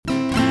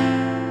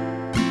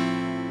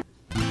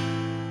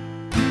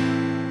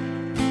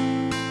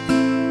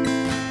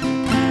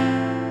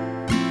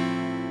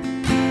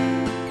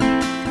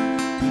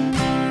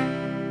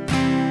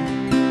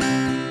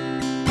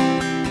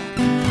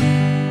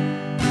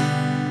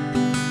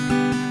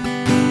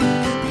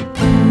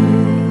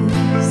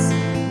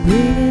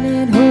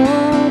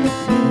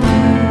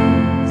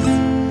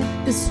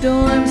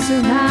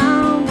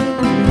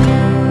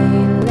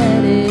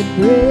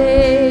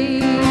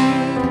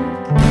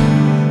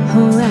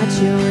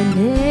at your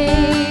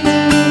name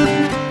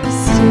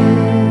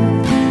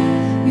still.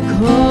 You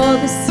call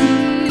the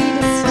sea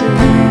to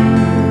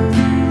still,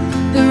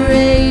 the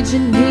rage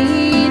in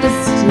me to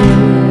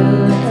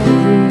still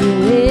every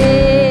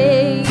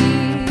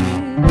wave.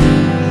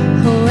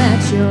 Oh,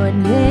 at your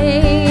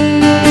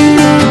name,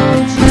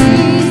 oh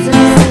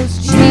Jesus,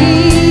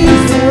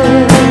 Jesus,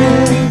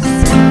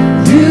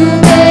 you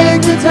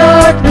make the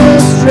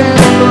darkness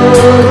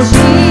tremble.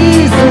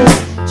 Jesus,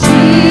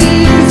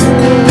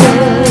 Jesus,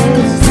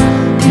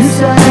 you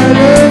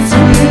silence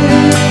me.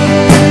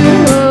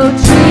 Oh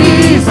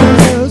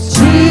Jesus,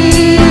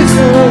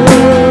 Jesus,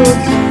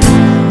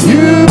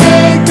 you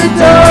make the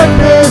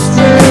darkness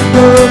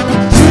tremble.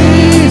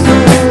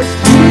 Jesus,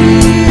 Jesus.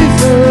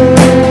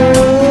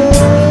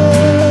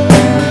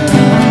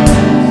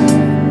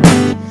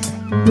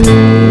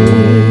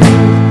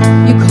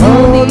 You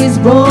call these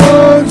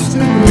bones to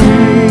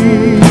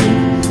breathe.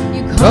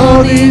 You call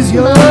these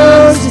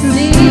lungs to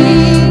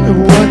sing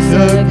once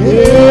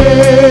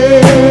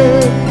again.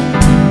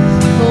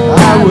 Oh, I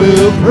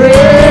will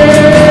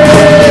praise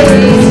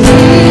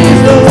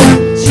Jesus,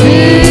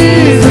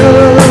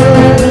 Jesus.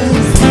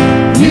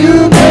 You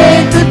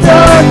make the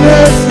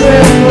darkness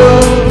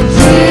tremble.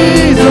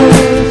 Jesus,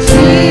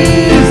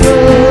 Jesus,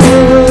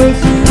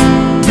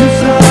 you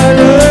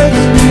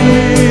silence me.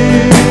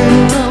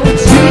 Oh,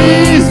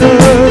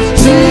 Jesus,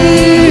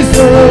 Jesus,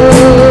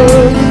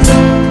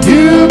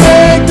 you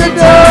make the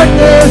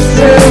darkness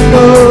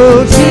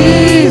tremble.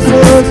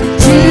 Jesus,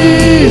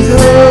 Jesus.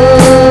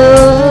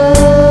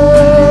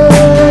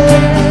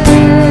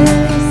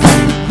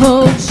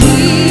 Oh,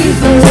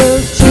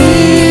 Jesus,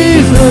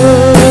 Jesus,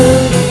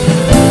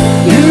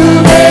 you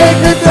make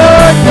the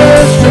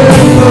darkness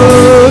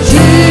tremble.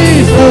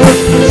 Jesus,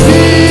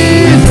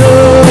 Jesus,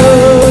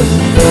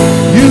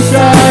 you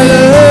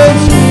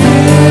silence me.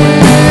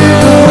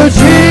 Oh,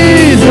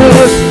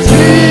 Jesus,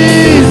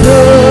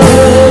 Jesus,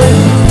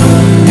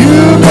 you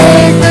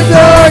make the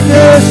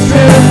darkness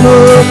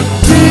tremble.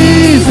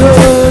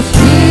 Jesus,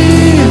 Jesus.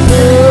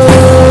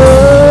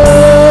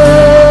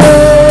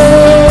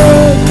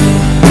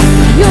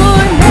 Your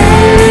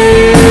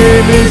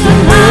name is a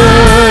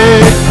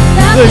light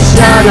that the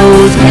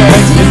shadows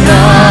can't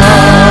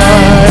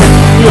deny.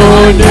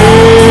 Your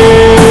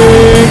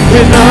name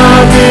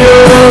cannot be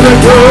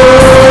overthrown.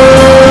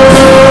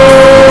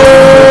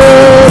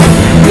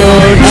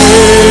 Your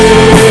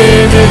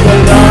name is a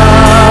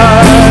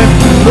light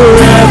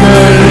forever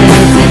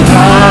lifted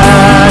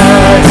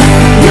high.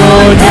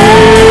 Your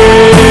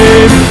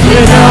name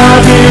cannot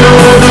be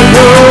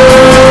overthrown.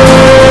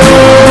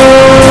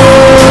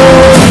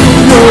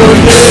 Your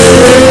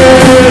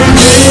name,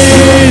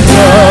 Jesus,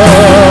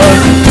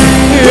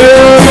 you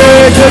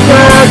make the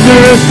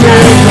darkness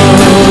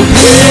tremble.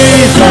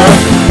 Jesus,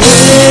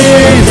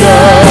 Jesus,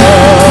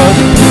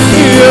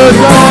 you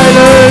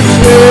silence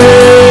me.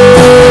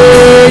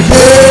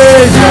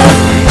 Jesus,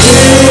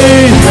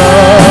 Jesus,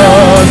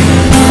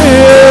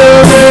 you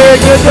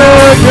make the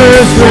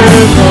darkness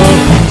tremble.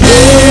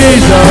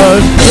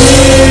 Jesus,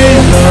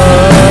 Jesus.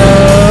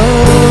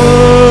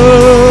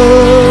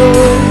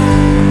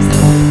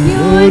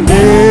 Your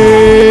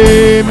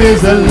name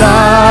is a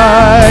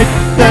light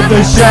that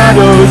the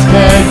shadows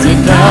can't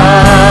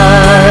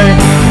deny.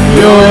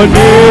 Your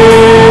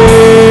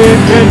name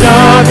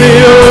cannot be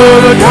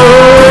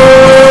overthrown.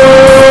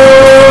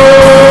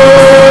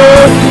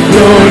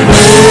 Your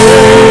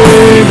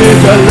name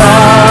is a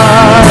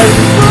light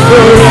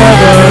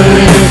forever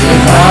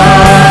lifted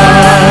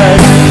high.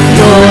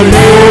 Your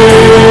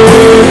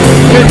name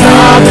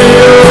cannot be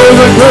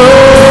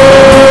overthrown.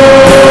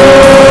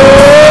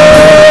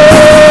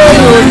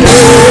 Your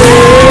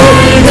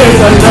name is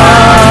a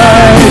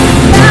light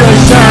the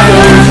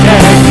shadows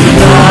can't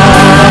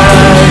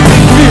deny.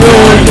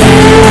 Your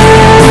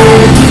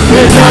name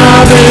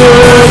cannot be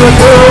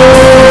overthrown.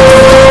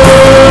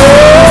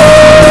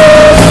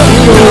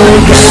 Your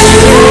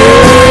name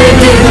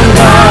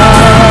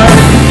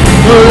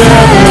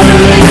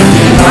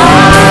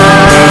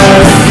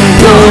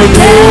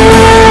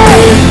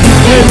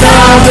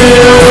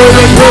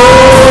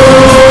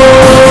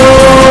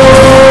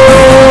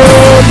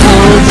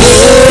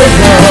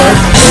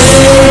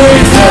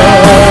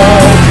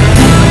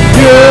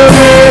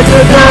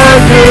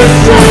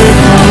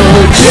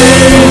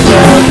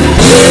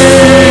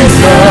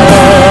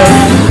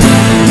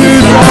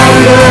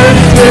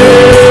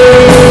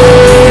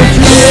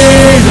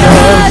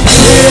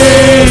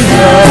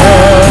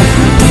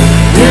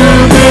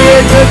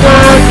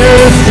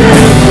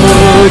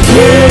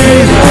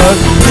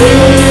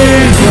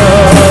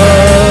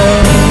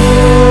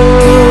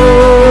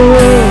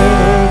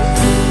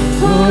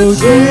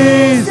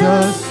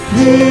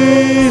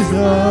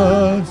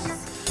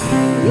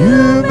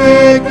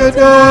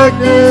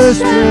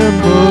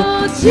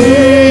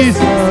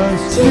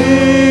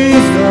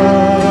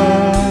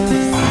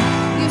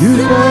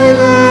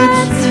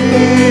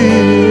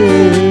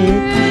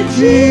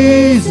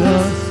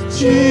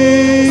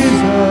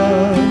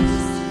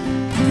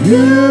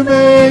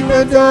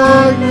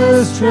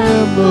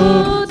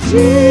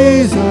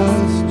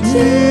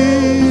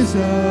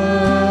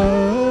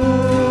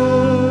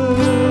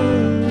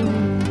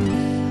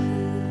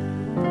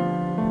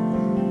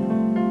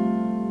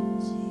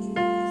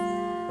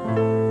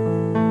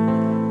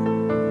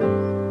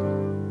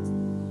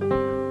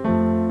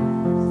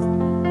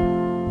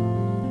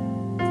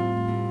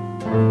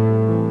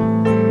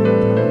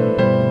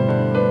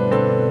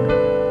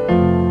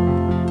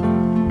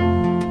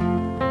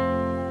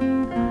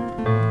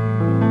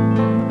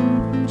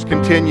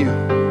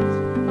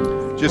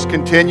Just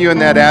continue in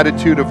that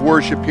attitude of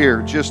worship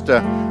here. Just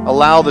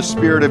allow the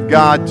Spirit of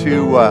God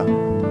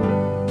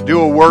to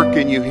do a work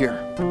in you here.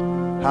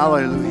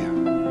 Hallelujah.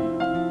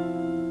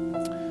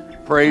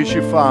 Praise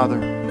you, Father.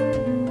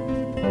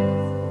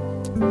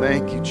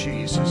 Thank you,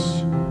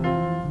 Jesus.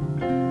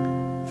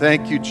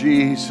 Thank you,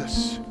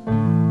 Jesus.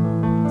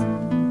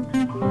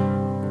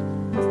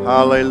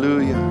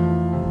 Hallelujah.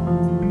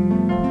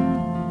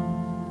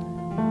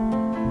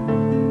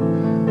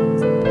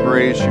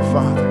 Praise you,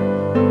 Father.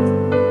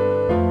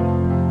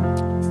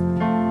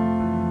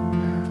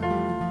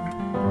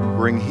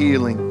 Bring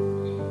healing.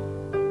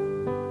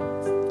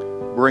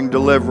 Bring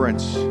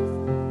deliverance.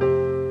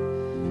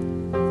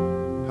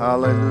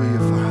 Hallelujah,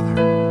 Father.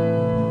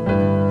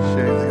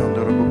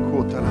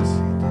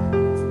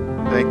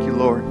 Thank you,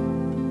 Lord.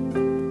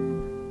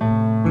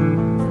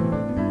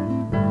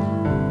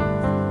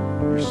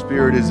 Your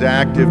Spirit is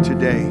active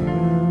today.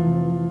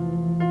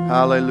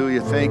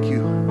 Hallelujah. Thank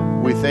you.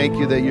 We thank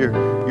you that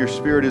your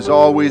Spirit is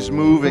always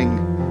moving,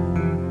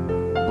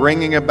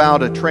 bringing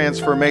about a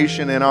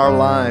transformation in our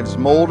lives,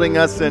 molding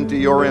us into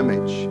your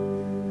image.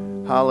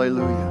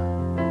 Hallelujah.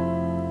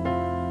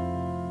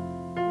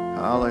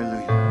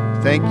 Hallelujah.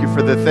 Thank you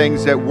for the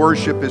things that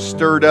worship has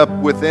stirred up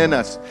within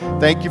us.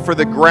 Thank you for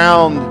the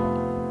ground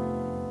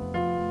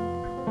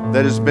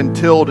that has been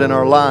tilled in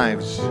our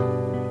lives.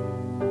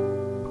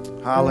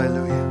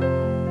 Hallelujah.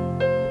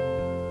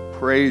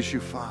 Praise you,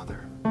 Father.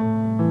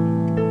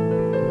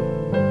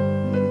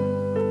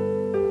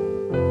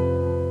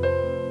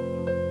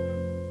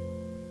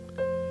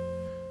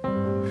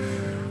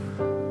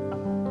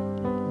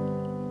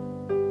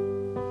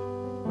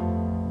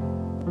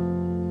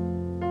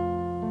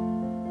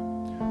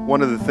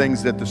 One of the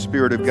things that the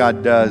Spirit of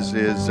God does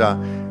is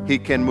He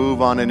can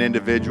move on an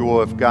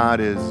individual if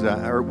God is,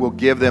 or will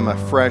give them a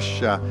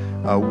fresh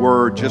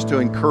word just to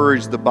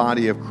encourage the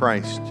body of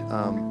Christ.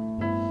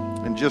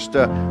 And just,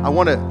 I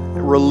want to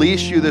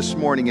release you this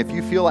morning. If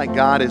you feel like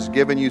God has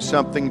given you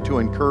something to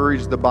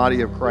encourage the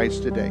body of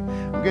Christ today,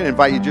 I'm going to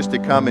invite you just to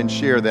come and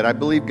share that. I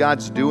believe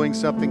God's doing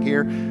something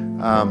here,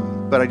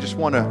 but I just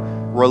want to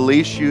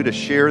release you to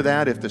share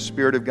that if the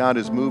Spirit of God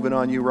is moving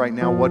on you right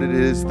now, what it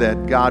is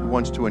that God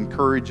wants to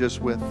encourage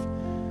us with.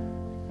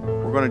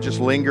 We're going to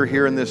just linger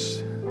here in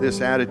this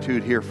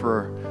attitude here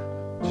for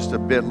just a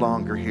bit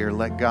longer here.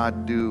 Let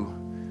God do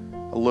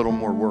a little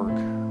more work.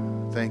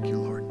 Thank you,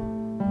 Lord.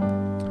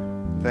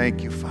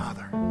 Thank you,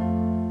 Father.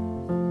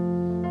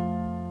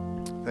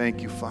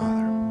 Thank you,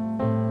 Father.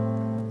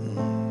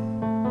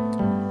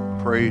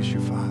 Praise you,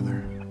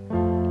 Father.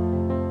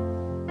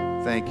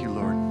 Thank you,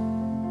 Lord.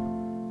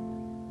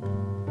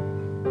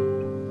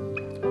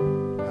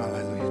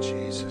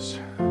 Jesus.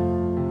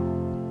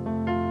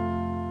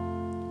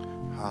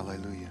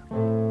 Hallelujah.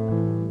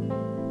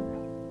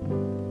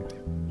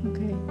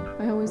 Okay,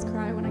 I always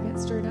cry when I get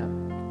stirred up.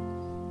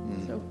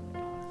 So,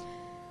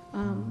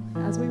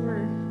 as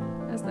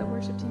the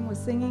worship team was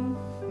singing,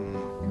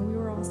 and we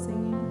were all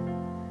singing,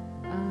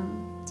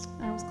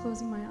 I was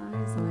closing my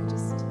eyes, and I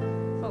just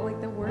felt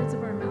like the words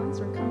of our mouths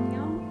were coming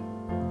out,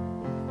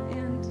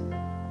 and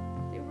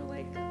they were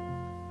like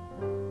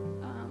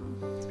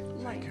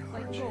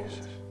gold.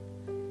 Jesus.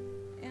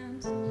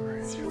 And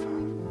Praise you,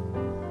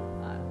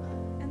 Father.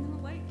 And then the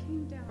light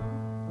came down.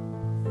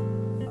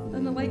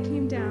 And the light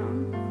came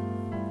down.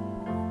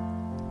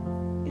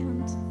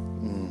 And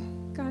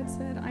God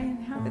said, I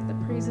inhabit the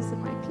praises of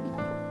my people.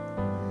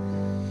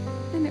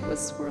 And it was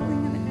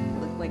swirling, and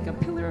it looked like a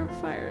pillar of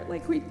fire,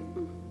 like we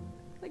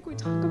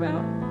talk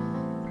about,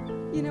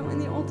 in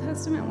the Old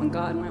Testament when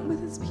God went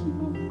with his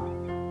people.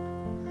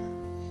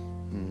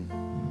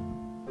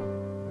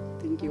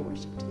 Thank you,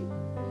 worship team.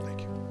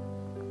 Thank you.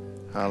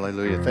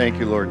 Hallelujah. Thank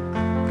you, Lord.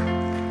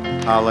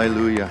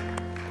 Hallelujah.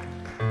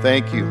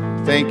 Thank you.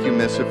 Thank you,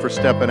 Missa, for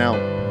stepping out.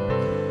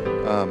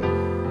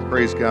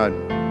 Praise God.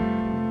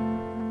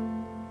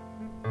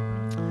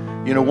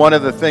 One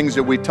of the things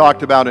that we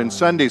talked about in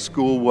Sunday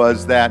school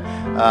was that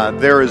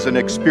there is an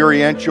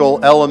experiential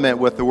element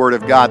with the Word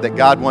of God, that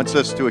God wants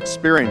us to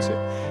experience it.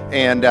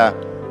 And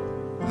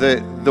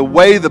the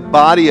way the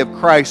body of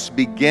Christ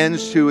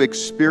begins to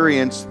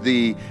experience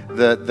the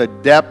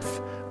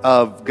depth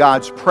of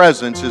God's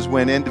presence is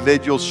when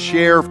individuals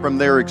share from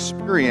their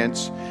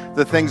experience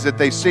the things that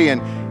they see.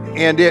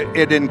 And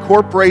it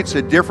incorporates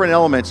the different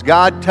elements.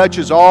 God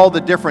touches all the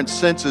different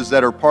senses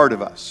that are part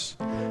of us.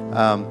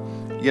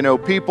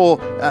 People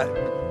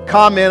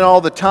comment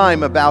all the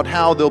time about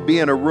how they'll be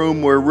in a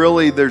room where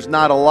really there's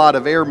not a lot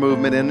of air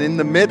movement, and in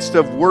the midst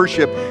of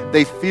worship,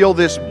 they feel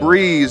this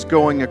breeze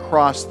going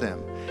across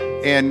them.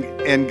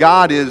 and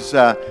God is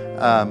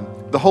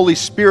the Holy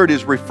Spirit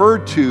is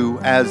referred to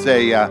as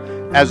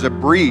a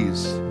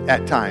breeze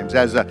at times,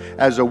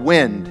 as a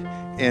wind,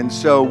 and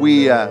so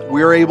we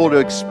are able to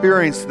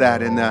experience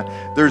that. And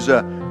there's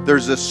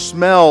a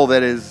smell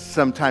that is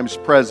sometimes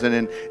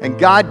present, and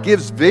God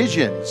gives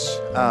visions.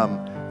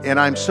 And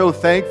I'm so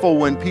thankful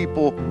when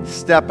people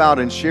step out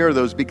and share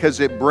those, because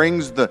it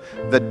brings the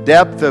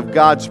depth of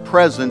God's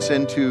presence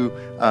into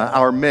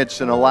our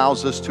midst and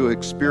allows us to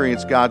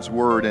experience God's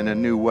Word in a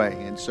new way.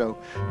 And so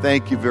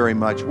thank you very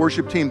much.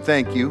 Worship team,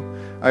 thank you.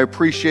 I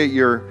appreciate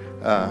your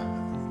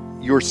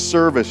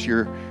service,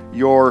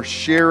 your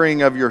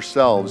sharing of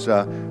yourselves.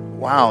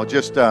 Wow,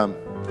 just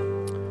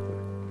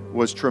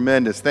was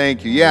tremendous.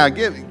 Thank you. Yeah,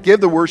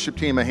 give the worship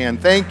team a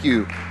hand. Thank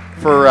you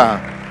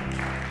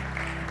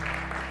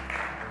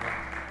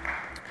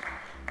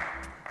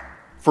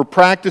for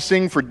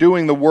practicing, for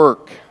doing the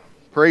work.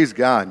 Praise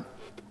God.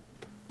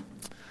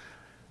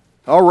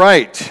 All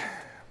right.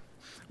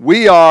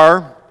 We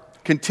are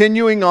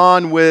continuing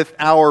on with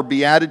our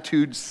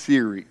Beatitudes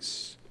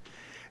series.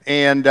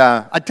 And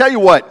I tell you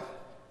what,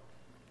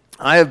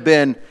 I have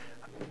been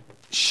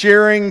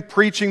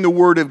preaching the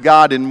Word of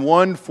God in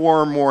one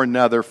form or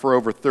another for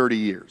over 30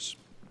 years.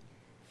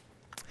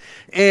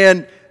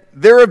 And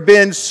there have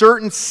been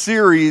certain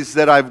series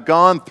that I've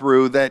gone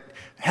through that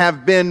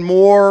have been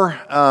more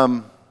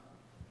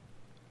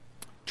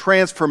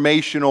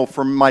transformational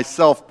for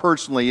myself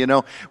personally. You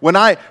know, when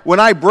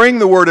I bring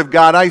the Word of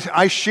God,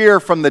 I share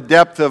from the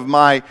depth of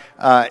my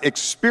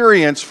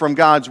experience from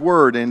God's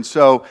Word, and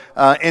so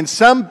and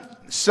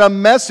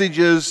some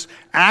messages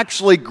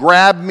actually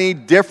grab me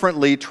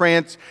differently.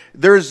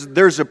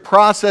 There's a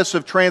process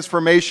of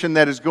transformation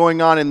that is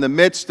going on in the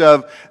midst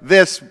of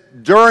this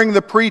during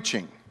the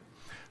preaching.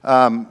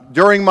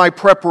 During my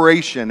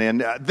preparation,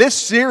 and this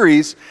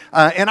series,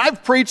 and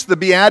I've preached the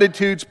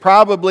Beatitudes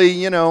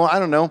probably, I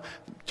don't know,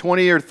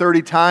 20 or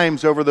 30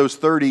 times over those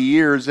 30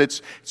 years.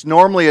 It's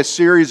normally a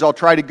series I'll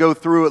try to go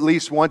through at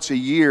least once a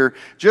year,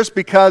 just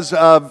because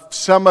of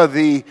some of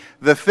the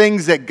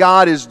things that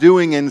God is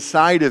doing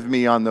inside of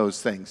me on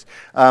those things.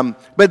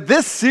 But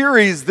this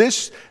series,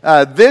 this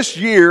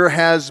year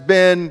has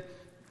been,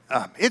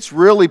 it's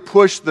really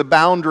pushed the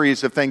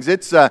boundaries of things.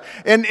 It's and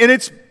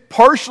it's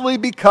partially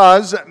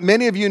because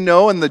many of you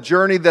know in the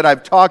journey that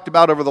I've talked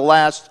about over the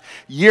last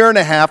year and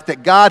a half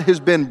that God has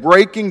been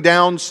breaking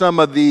down some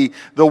of the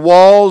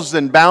walls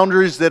and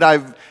boundaries that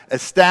I've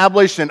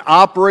established and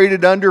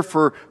operated under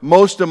for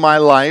most of my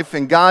life,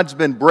 and God's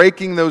been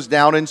breaking those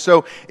down. And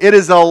so it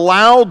has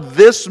allowed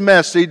this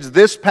message,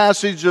 this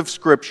passage of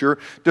Scripture,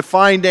 to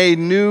find a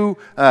new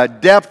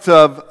depth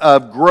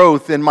of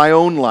growth in my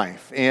own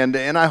life. And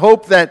I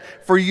hope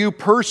that for you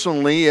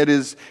personally it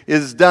is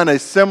done a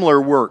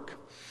similar work.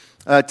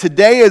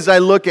 Today, as I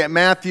look at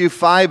Matthew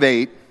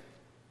 5:8, it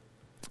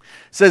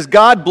says,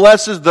 God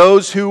blesses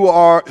those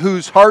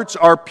whose hearts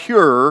are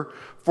pure,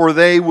 for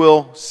they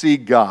will see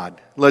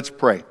God. Let's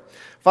pray.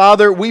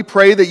 Father, we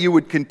pray that you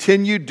would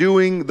continue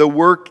doing the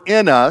work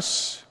in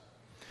us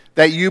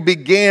that you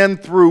began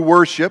through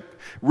worship.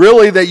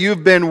 Really, that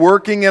you've been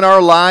working in our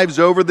lives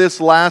over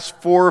this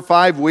last 4 or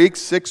 5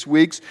 weeks, 6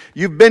 weeks.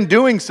 You've been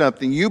doing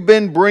something. You've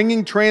been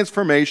bringing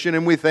transformation,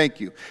 and we thank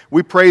you.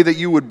 We pray that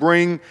you would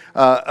bring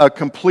a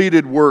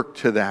completed work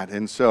to that.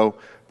 And so,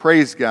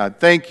 praise God.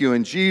 Thank you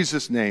in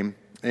Jesus' name.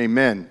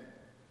 Amen.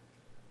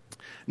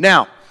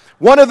 Now,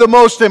 one of the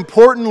most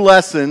important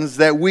lessons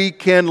that we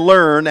can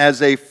learn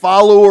as a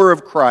follower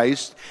of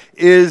Christ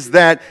is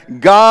that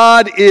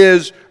God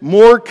is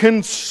more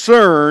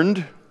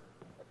concerned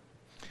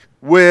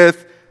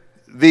with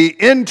the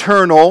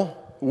internal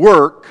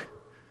work,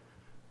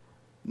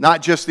 not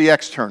just the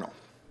external.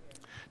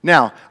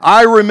 Now,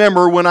 I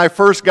remember when I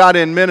first got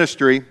in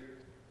ministry,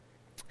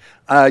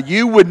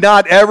 you would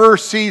not ever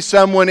see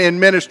someone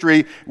in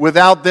ministry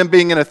without them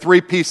being in a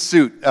 3-piece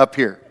suit up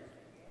here.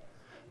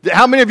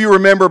 How many of you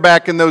remember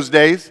back in those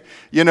days?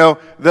 You know,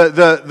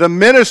 the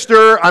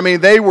minister, I mean,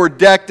 they were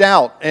decked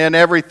out and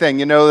everything.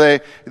 You know,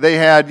 they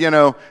had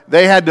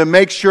to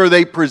make sure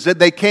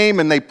they came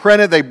and they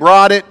printed, they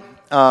brought it.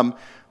 Back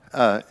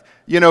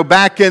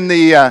in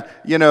the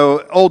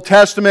Old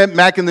Testament,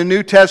 back in the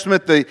New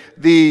Testament, the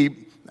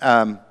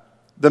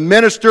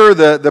minister,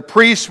 the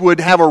priest would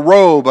have a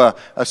robe,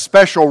 a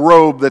special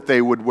robe that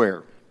they would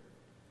wear,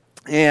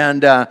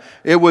 and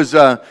there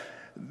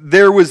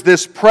was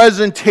this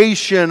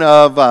presentation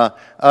of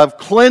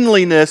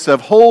cleanliness,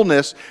 of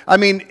wholeness. I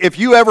mean, if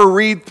you ever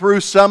read through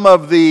some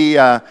of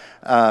the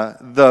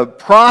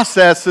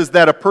processes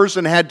that a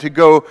person had to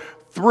go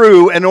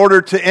through in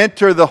order to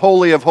enter the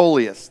Holy of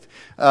Holiest,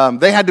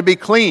 they had to be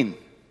clean.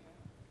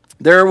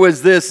 There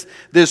was this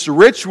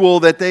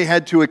ritual that they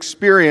had to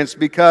experience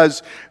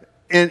because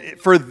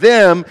for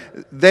them,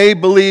 they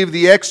believed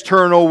the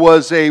external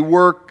was a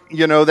work,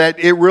 that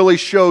it really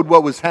showed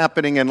what was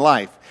happening in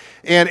life.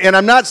 And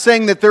I'm not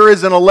saying that there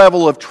isn't a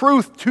level of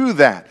truth to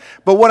that.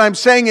 But what I'm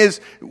saying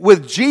is,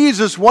 with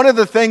Jesus, one of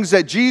the things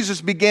that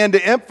Jesus began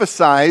to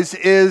emphasize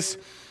is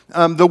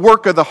the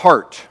work of the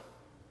heart.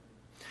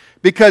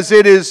 Because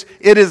it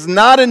is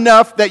not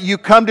enough that you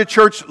come to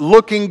church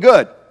looking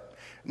good.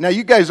 Now,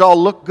 you guys all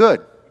look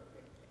good.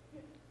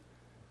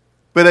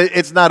 But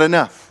it's not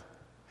enough.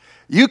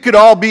 You could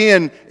all be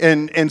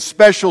in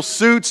special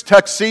suits,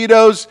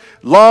 tuxedos,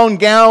 long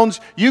gowns.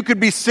 You could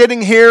be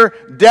sitting here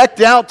decked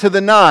out to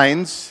the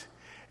nines,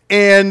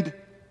 and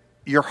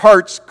your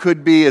hearts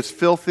could be as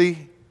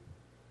filthy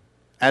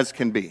as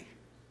can be.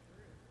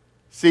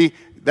 See,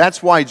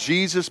 that's why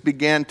Jesus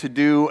began to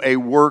do a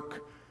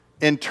work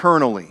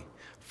internally,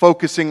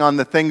 focusing on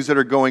the things that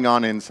are going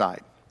on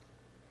inside.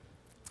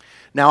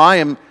 Now, I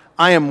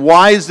am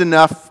wise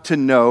enough to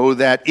know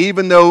that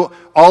even though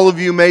all of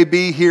you may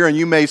be here and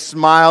you may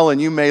smile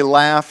and you may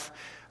laugh,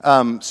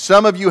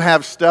 some of you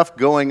have stuff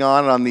going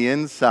on the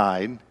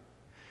inside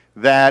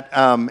that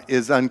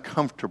is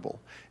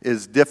uncomfortable,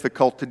 is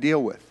difficult to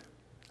deal with.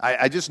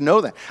 I just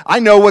know that. I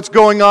know what's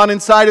going on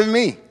inside of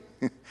me.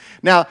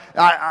 Now,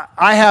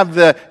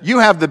 you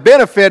have the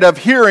benefit of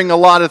hearing a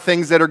lot of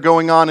things that are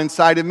going on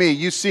inside of me.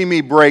 You see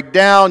me break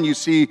down. You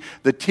see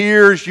the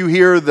tears. You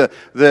hear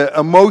the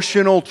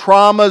emotional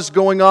traumas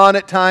going on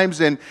at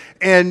times.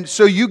 And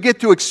so you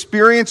get to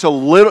experience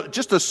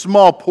just a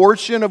small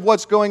portion of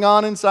what's going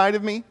on inside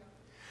of me.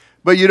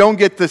 But you don't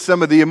get to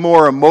some of the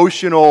more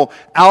emotional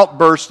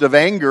outbursts of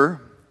anger.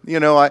 You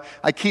know,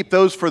 I keep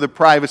those for the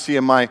privacy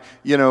of my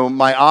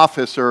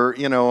office or,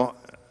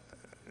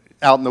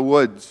 out in the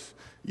woods.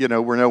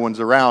 Where no one's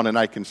around and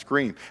I can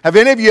scream. Have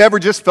any of you ever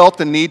just felt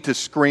the need to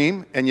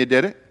scream and you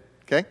did it?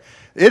 Okay?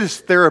 It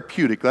is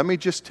therapeutic. Let me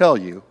just tell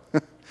you.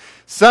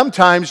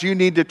 Sometimes you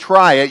need to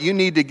try it. You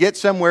need to get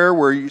somewhere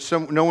where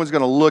no one's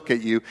going to look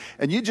at you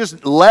and you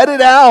just let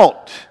it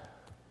out.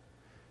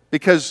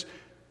 Because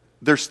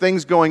there's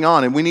things going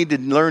on and we need to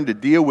learn to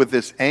deal with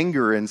this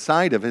anger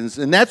inside of us.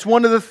 And that's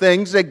one of the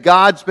things that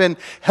God's been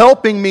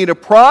helping me to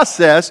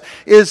process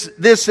is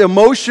this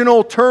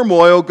emotional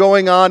turmoil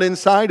going on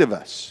inside of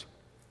us.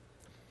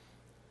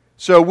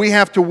 So we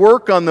have to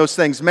work on those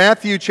things.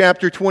 Matthew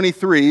chapter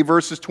 23,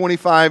 verses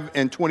 25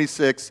 and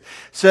 26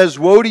 says,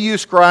 "Woe to you,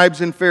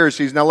 scribes and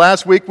Pharisees." Now,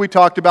 last week we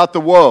talked about the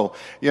woe.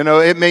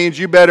 It means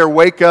you better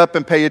wake up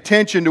and pay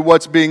attention to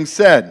what's being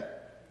said.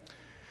 It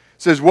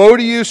says, "Woe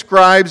to you,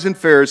 scribes and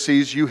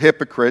Pharisees, you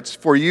hypocrites,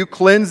 for you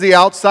cleanse the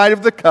outside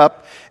of the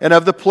cup and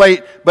of the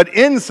plate, but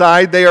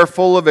inside they are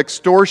full of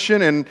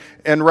extortion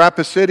and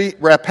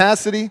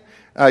rapacity.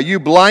 You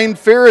blind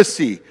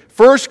Pharisee,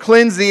 first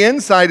cleanse the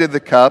inside of the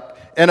cup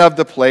and of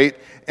the plate,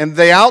 and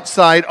the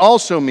outside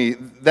also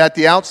that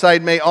the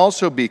outside may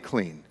also be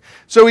clean."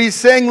 So he's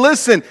saying,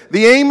 listen,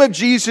 the aim of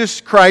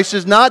Jesus Christ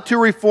is not to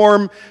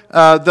reform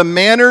the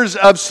manners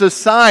of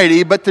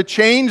society, but to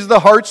change the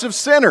hearts of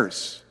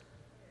sinners.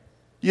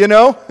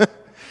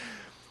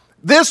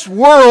 This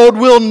world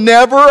will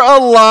never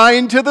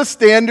align to the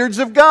standards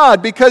of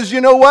God, because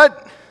you know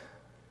what?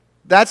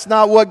 That's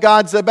not what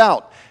God's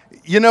about.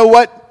 You know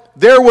what?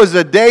 There was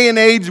a day and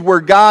age where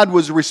God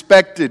was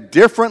respected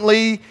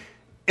differently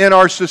in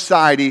our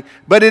society,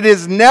 but it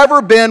has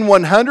never been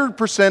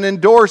 100%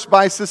 endorsed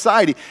by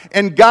society.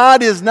 And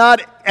God is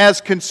not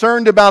as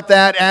concerned about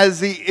that as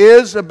He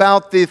is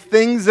about the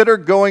things that are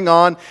going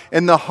on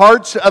in the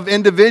hearts of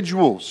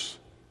individuals.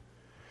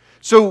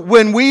 So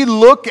when we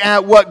look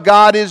at what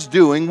God is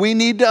doing, we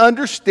need to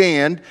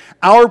understand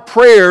our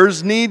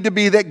prayers need to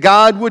be that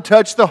God would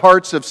touch the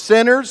hearts of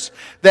sinners,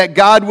 that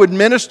God would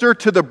minister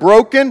to the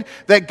broken,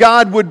 that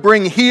God would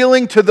bring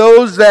healing to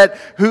those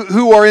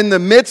who are in the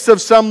midst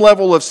of some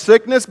level of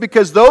sickness,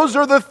 because those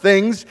are the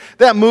things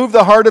that move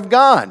the heart of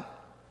God.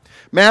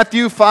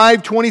 Matthew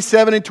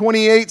 5:27 and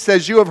 28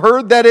 says, "You have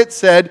heard that it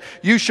said,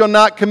 'You shall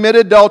not commit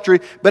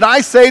adultery.' But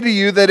I say to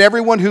you that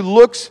everyone who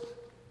looks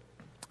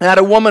at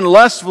a woman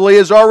lustfully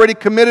has already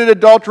committed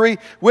adultery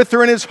with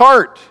her in his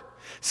heart."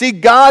 See,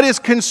 God is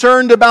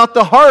concerned about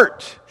the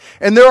heart.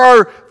 And there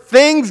are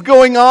things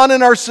going on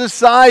in our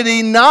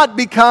society not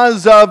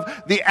because of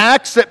the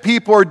acts that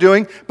people are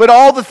doing, but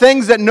all the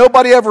things that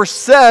nobody ever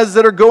says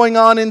that are going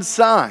on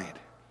inside.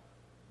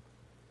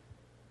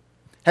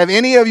 Have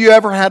any of you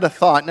ever had a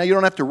thought? Now, you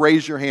don't have to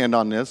raise your hand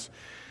on this.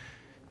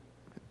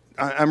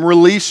 I'm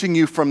releasing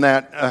you from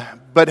that.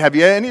 But have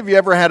any of you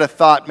ever had a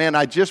thought, man,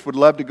 I just would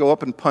love to go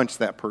up and punch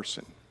that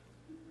person?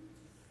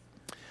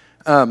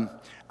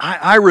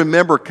 I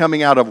remember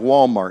coming out of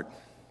Walmart,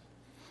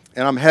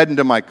 and I'm heading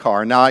to my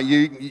car. Now,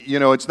 you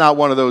know, it's not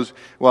one of those,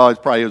 well,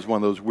 it probably is one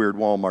of those weird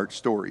Walmart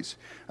stories.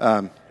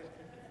 But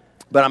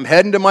I'm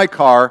heading to my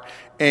car,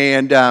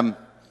 and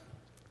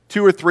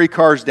 2 or 3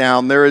 cars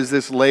down, there is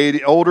this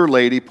older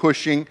lady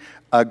pushing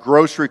a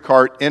grocery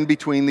cart in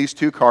between these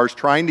 2 cars,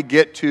 trying to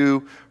get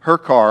to her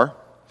car.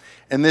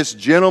 And this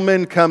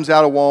gentleman comes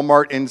out of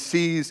Walmart and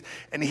sees,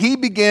 and he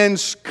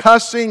begins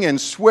cussing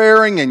and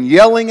swearing and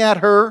yelling at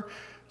her,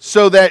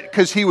 so that,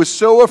 because he was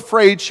so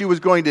afraid she was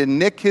going to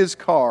nick his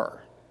car.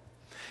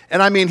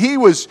 And I mean, he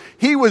was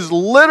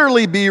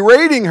literally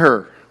berating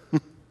her.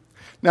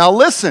 Now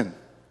listen,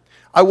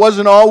 I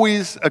wasn't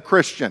always a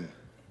Christian.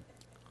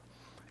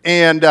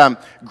 And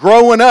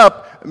growing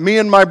up, me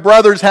and my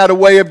brothers had a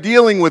way of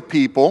dealing with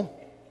people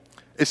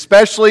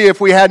especially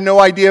if we had no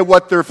idea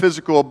what their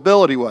physical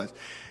ability was.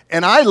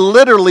 And I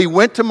literally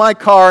went to my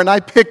car and I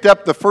picked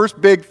up the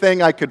first big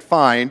thing I could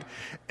find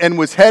and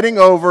was heading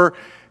over,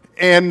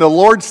 and the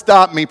Lord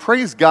stopped me.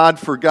 Praise God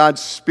for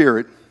God's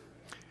Spirit.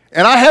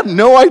 And I have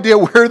no idea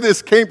where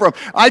this came from.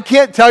 I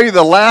can't tell you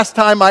the last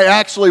time I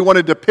actually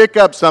wanted to pick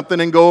up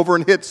something and go over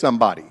and hit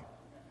somebody.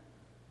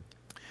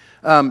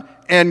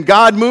 And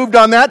God moved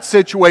on that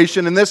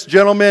situation, and this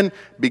gentleman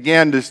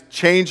began to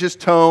change his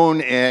tone,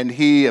 and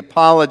he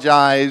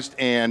apologized,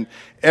 and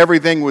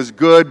everything was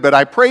good. But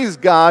I praise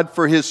God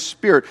for His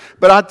Spirit.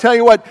 But I'll tell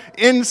you what,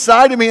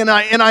 inside of me, and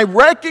I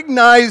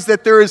recognize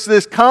that there is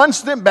this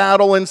constant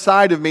battle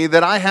inside of me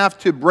that I have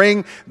to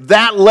bring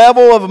that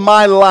level of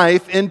my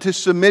life into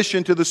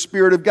submission to the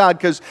Spirit of God,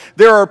 because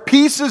there are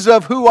pieces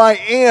of who I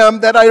am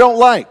that I don't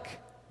like.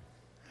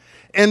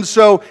 And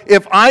so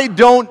if I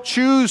don't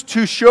choose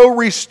to show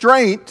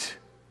restraint,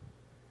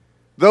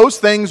 those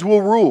things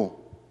will rule.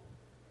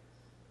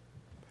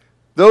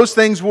 Those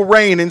things will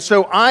reign. And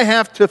so I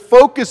have to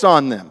focus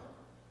on them.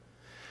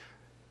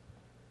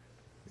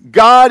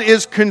 God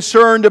is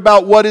concerned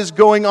about what is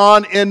going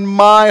on in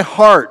my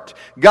heart.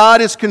 God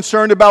is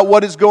concerned about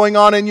what is going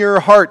on in your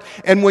heart.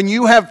 And when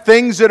you have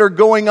things that are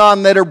going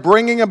on that are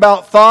bringing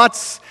about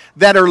thoughts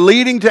that are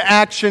leading to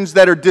actions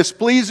that are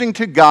displeasing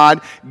to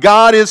God,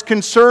 God is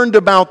concerned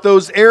about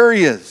those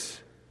areas.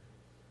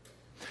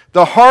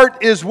 The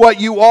heart is what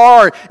you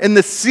are, and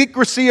the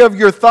secrecy of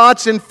your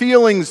thoughts and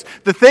feelings,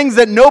 the things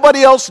that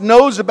nobody else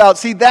knows about.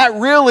 See, that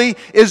really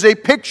is a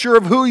picture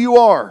of who you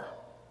are.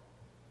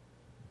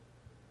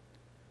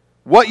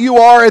 What you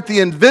are at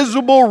the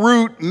invisible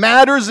root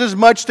matters as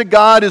much to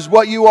God as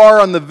what you are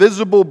on the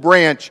visible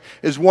branch,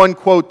 is one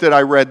quote that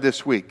I read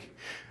this week.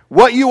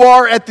 What you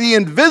are at the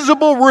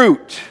invisible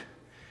root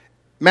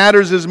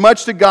matters as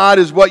much to God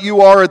as what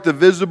you are at the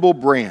visible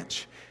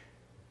branch.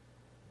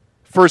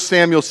 1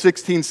 Samuel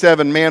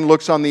 16:7, man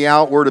looks on the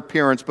outward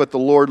appearance, but the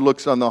Lord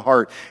looks on the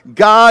heart.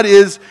 God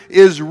is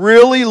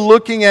really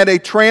looking at a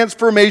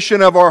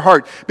transformation of our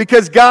heart,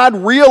 because God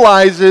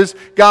recognizes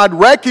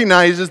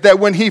that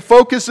when He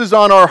focuses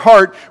on our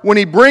heart, when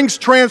He brings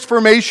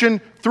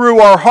transformation through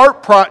our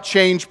heart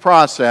change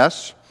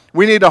process,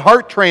 we need a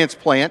heart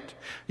transplant.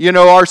 You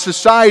know, our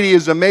society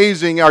is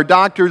amazing. Our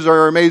doctors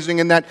are amazing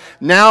in that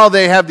now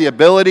they have the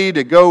ability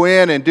to go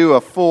in and do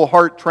a full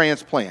heart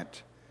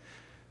transplant.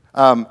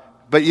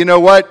 But you know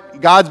what?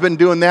 God's been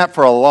doing that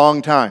for a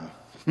long time.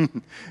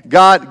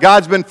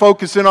 God's been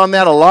focusing on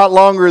that a lot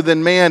longer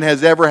than man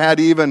has ever had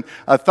even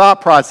a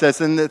thought process.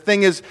 And the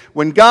thing is,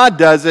 when God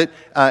does it,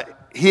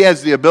 He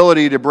has the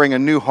ability to bring a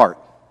new heart,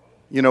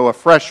 you know, a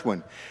fresh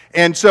one.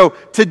 And so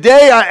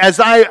today, as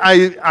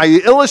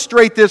I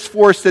illustrate this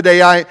for us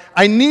today,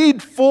 I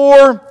need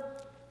 4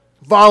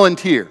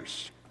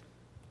 volunteers.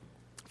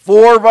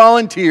 4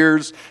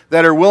 volunteers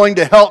that are willing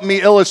to help me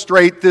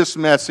illustrate this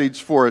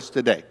message for us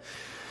today.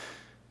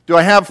 Do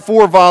I have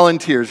 4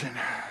 volunteers?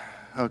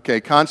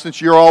 Okay,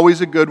 Constance, you're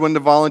always a good one to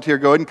volunteer.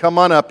 Go ahead and come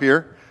on up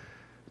here.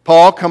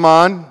 Paul, come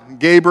on.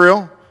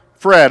 Gabriel,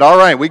 Fred. All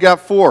right, we got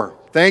 4.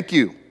 Thank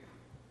you.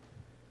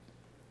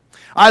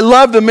 I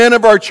love the men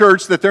of our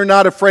church that they're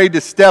not afraid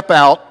to step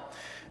out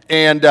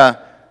and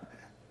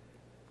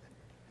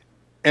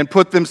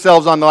put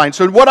themselves on the line.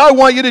 So what I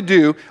want you to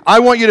do, I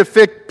want you to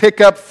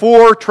pick up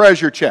 4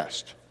 treasure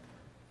chests.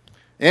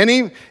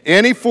 Any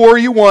 4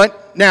 you want.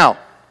 Now,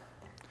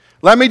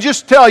 let me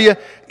just tell you,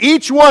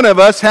 each one of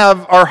us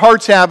our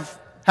hearts have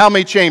how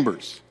many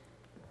chambers?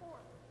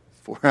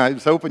 4. I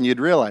was hoping you'd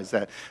realize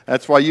that.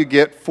 That's why you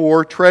get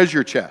 4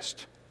 treasure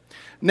chests.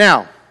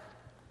 Now,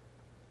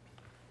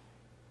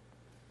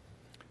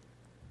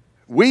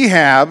 we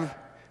have,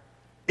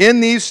 in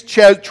these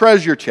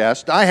treasure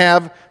chests, I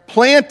have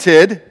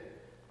planted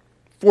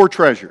 4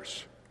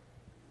 treasures.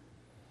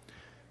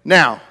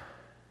 Now,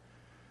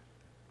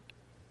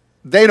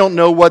 they don't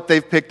know what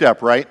they've picked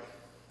up, right?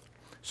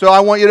 So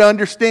I want you to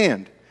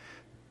understand.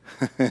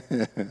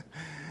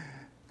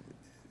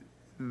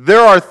 There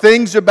are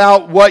things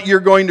about what you're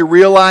going to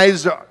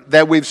realize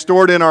that we've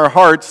stored in our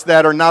hearts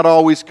that are not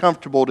always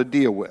comfortable to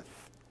deal with.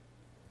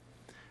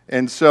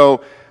 And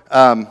so,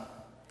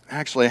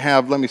 actually,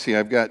 let me see,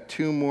 I've got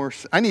 2 more.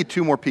 I need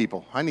 2 more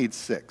people. I need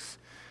 6,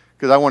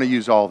 because I want to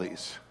use all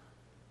these.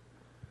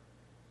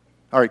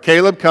 All right,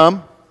 Caleb,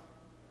 come.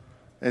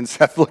 And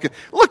Seth, look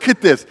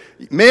at this.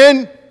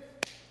 Men,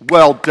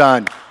 well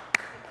done.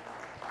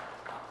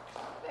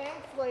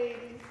 Thanks,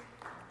 ladies.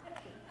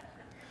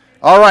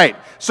 All right,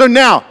 so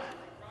now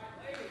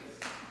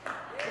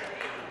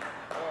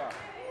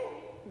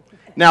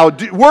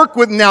work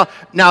with,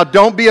 now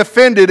don't be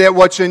offended at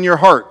what's in your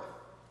heart.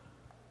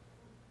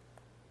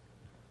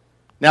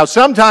 Now,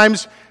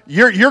 sometimes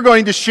you're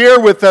going to share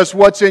with us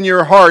what's in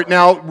your heart.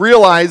 Now,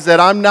 realize that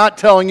I'm not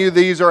telling you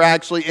these are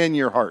actually in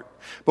your heart.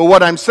 But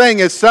what I'm saying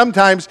is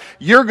sometimes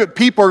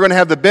people are going to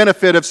have the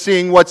benefit of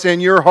seeing what's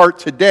in your heart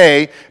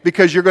today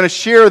because you're going to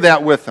share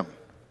that with them.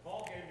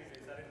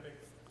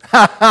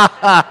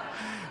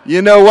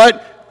 You know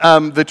what?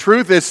 the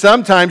truth is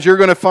sometimes you're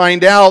going to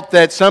find out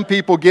that some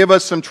people give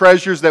us some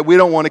treasures that we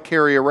don't want to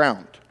carry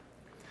around.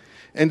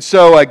 And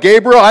so,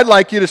 Gabriel, I'd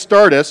like you to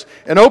start us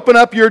and open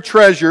up your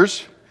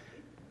treasures,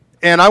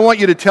 and I want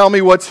you to tell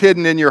me what's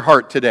hidden in your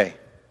heart today.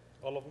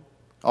 All of them?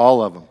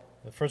 All of them.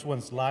 The first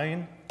one's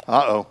lying,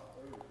 Uh-oh.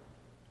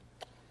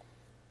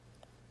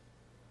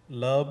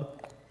 love,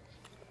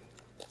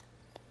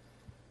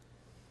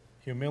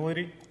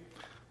 humility,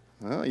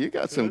 Well, you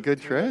got some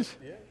good treasures.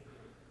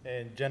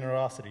 and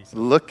generosity. So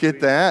Look at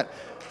that.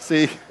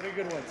 See, 3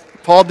 good ones.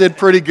 Paul did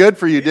pretty good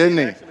for you, didn't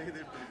he? Actually, he did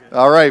pretty good.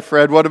 All right,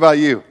 Fred, what about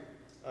you?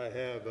 I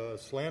have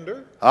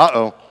slander,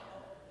 Uh-oh.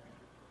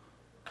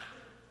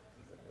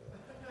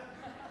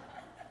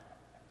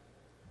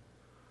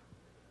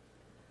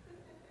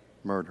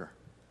 Murder.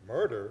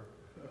 murder.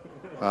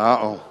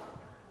 Uh-oh.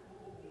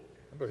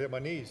 I'm going to hit my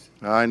knees.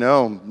 I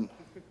know.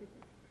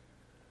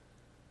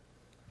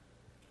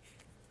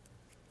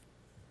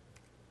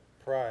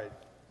 Pride.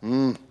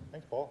 Mm.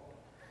 Thanks, Paul.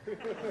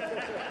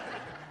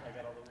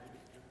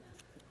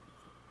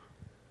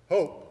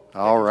 Hope.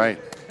 All right.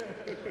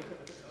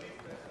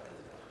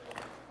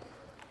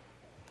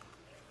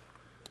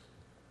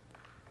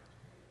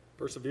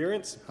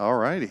 Perseverance. All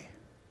righty.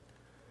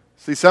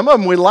 See, some of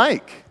them we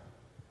like.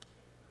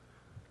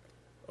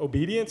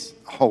 Obedience.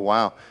 Oh,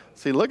 wow.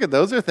 See, look at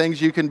those are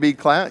things you can be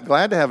glad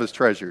to have as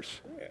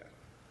treasures. Yeah.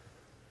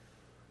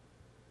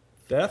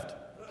 Theft.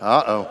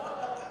 Uh-oh.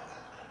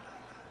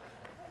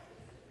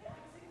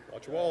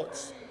 Watch your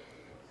wallets.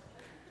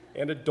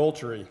 And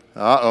adultery.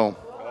 Uh-oh.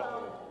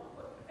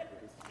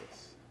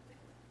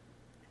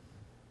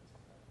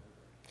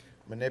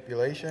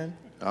 Manipulation.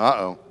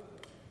 Uh-oh.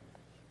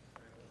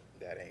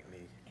 That ain't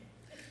me.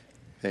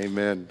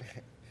 Amen.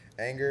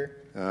 Anger.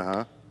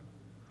 Uh-huh.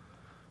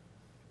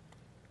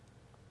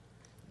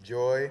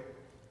 Joy.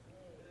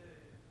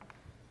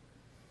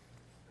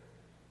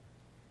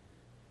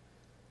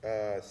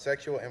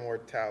 Sexual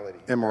immortality.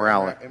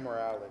 Immorality.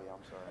 Immorality,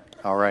 I'm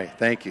sorry. All right.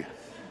 Thank you.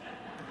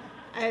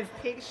 I have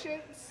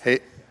patience. Hey,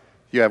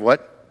 you have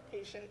what?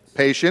 Patience.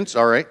 Patience.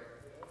 All right.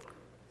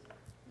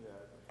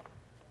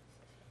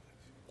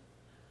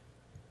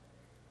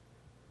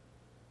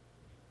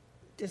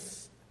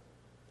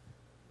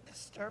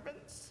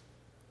 Disturbance.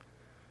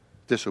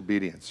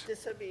 Disobedience.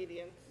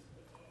 Disobedience.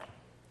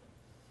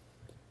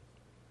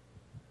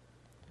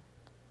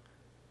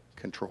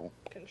 Control.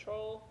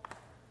 Control.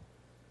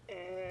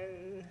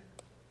 And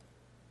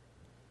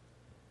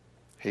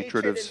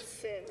Hatred of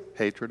sin.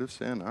 hatred of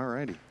sin. All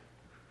righty.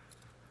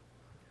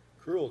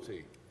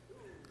 Cruelty.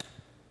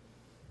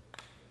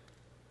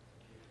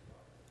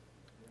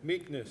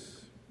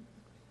 Meekness.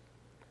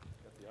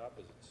 Got the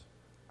opposites.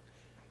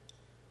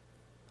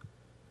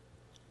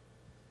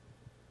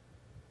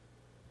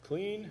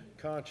 Clean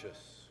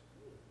conscience.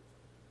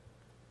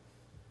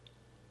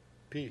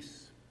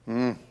 Peace.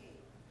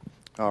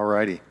 All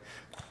righty.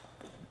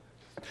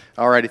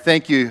 All righty.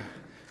 Thank you,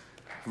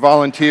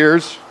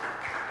 volunteers.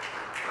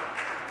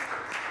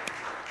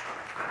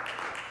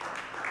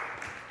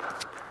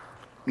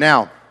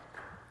 Now,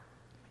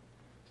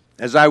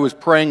 as I was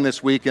praying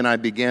this week and I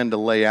began to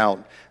lay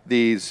out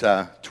these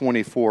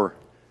 24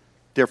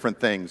 different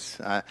things,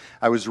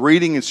 I was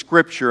reading in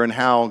Scripture and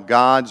how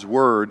God's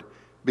Word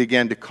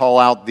began to call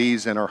out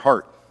these in our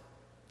heart.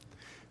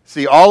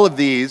 See, all of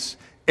these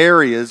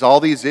areas, all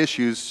these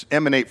issues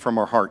emanate from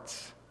our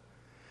hearts.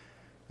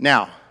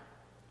 Now,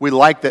 we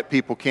like that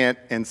people can't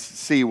and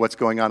see what's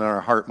going on in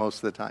our heart most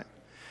of the time.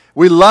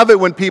 We love it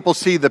when people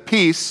see the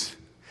peace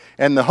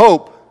and the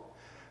hope,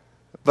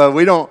 but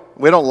we don't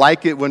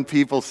like it when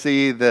people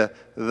see the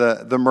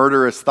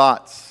murderous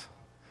thoughts,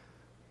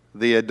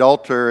 the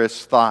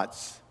adulterous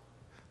thoughts,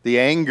 the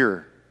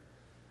anger.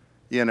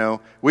 You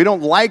know, we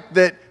don't like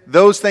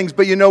those things,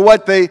 but you know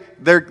what? They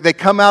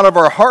come out of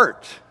our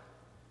heart.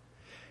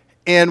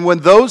 And when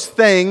those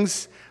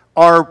things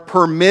are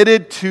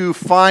permitted to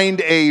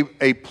find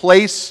a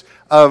place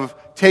of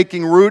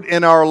taking root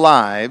in our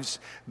lives,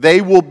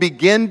 they will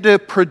begin to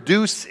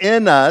produce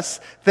in us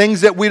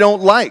things that we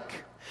don't like.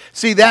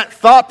 See, that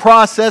thought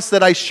process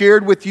that I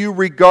shared with you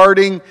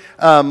regarding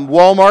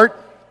Walmart,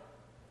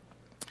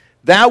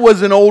 that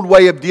was an old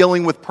way of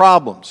dealing with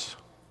problems.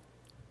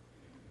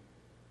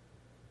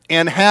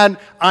 And had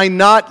I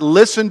not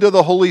listened to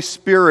the Holy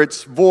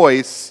Spirit's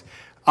voice,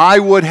 I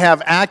would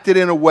have acted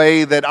in a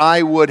way that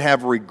I would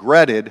have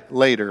regretted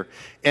later.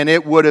 And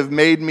it would have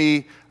made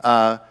me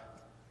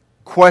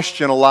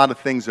question a lot of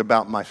things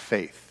about my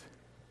faith.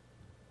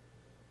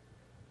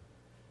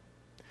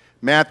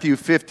 Matthew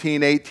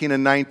 15, 18,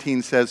 and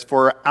 19 says,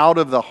 "For out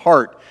of the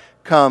heart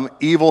come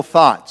evil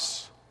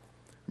thoughts,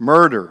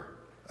 murder,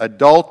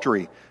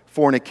 adultery,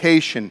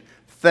 fornication,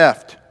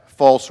 theft,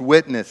 false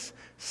witness,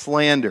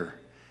 slander.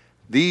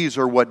 These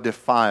are what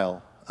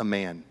defile a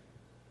man."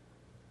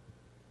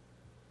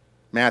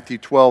 Matthew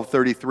 12,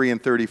 33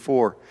 and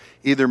 34.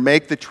 "Either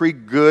make the tree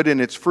good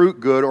and its fruit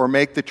good, or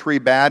make the tree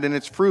bad and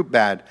its fruit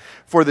bad.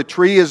 For the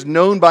tree is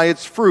known by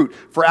its fruit.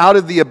 For out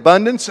of the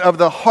abundance of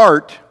the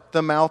heart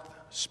the mouth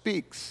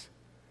speaks."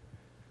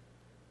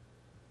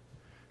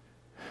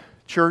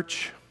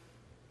 Church,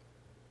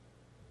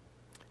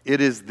 it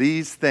is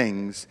these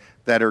things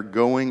that are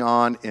going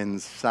on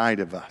inside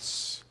of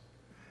us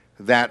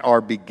that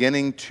are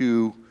beginning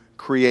to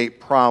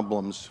create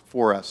problems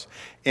for us.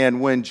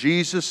 And when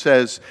Jesus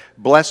says,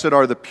 "Blessed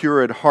are the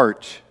pure at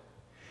heart,"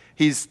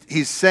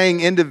 He's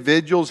saying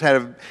individuals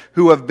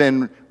who have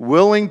been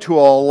willing to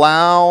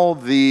allow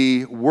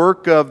the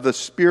work of the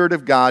Spirit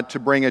of God to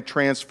bring a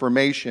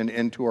transformation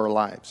into our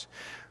lives.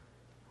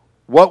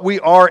 What we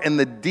are in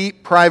the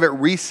deep private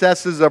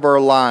recesses of our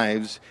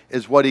lives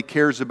is what He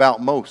cares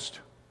about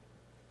most.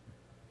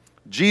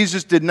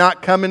 Jesus did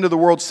not come into the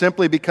world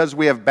simply because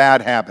we have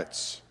bad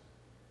habits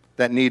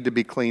that need to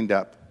be cleaned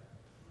up.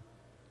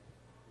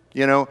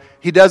 You know,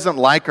 He doesn't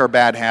like our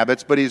bad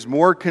habits, but He's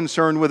more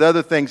concerned with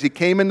other things. He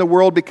came in the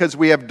world because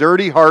we have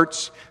dirty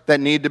hearts that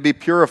need to be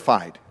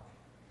purified.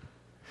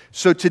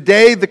 So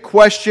today the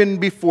question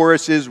before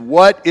us is,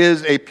 what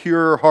is a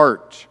pure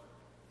heart?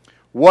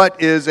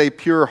 What is a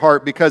pure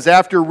heart? Because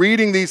after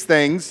reading these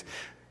things,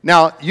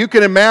 now you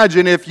can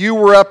imagine if you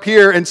were up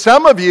here, and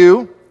some of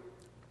you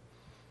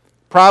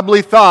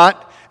probably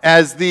thought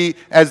as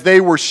they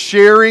were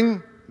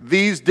sharing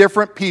these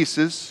different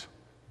pieces,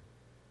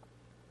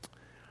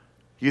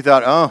 you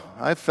thought, "Oh,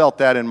 I've felt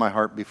that in my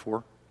heart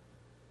before.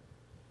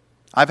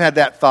 I've had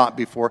that thought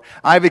before.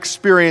 I've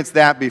experienced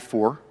that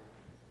before."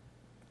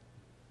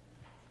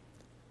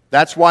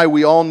 That's why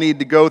we all need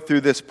to go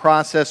through this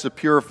process of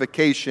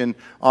purification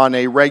on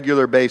a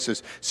regular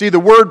basis. See, the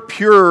word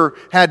pure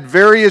had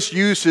various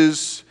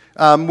uses.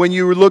 When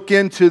you look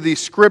into the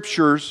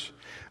Scriptures,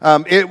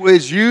 it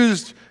was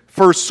used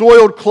for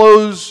soiled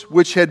clothes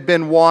which had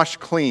been washed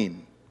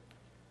clean.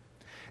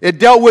 It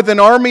dealt with an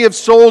army of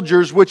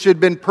soldiers which had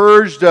been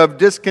purged of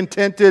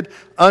discontented,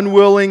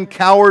 unwilling,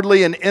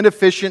 cowardly, and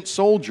inefficient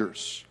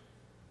soldiers.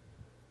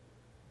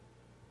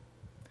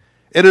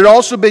 It had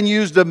also been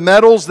used of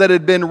metals that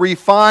had been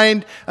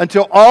refined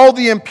until all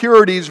the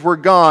impurities were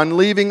gone,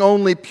 leaving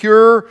only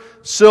pure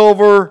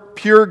silver,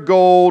 pure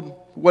gold,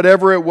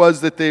 whatever it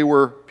was that they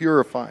were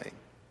purifying.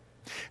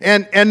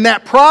 And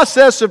that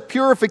process of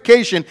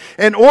purification,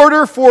 in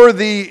order for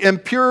the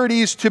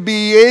impurities to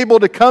be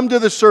able to come to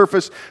the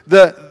surface,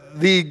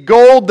 the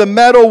gold, the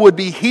metal would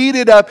be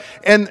heated up,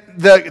 and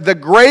the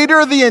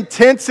greater the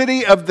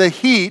intensity of the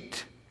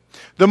heat,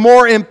 the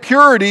more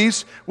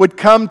impurities would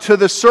come to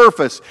the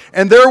surface.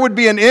 And there would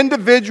be an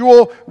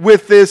individual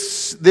with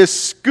this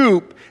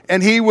scoop,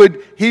 and he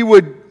would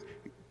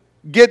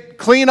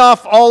clean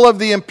off all of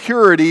the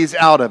impurities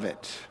out of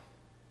it.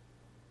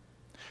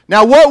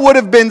 Now, what would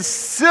have been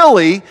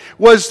silly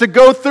was to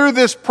go through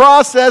this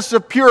process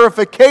of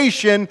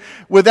purification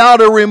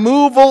without a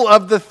removal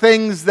of the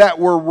things that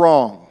were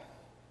wrong.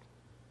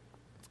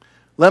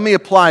 Let me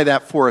apply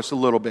that for us a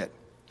little bit.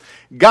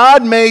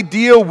 God may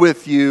deal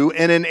with you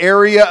in an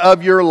area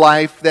of your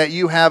life that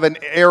you have an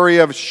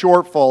area of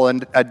shortfall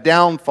and a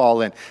downfall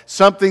in.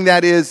 Something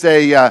that is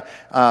it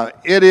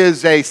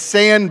is a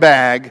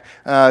sandbag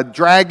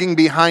dragging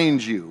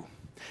behind you.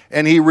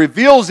 And He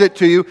reveals it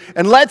to you.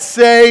 And let's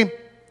say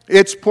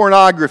it's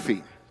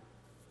pornography.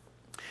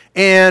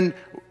 And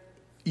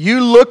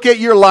you look at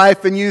your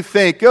life and you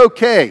think,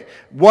 okay,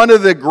 one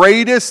of the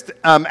greatest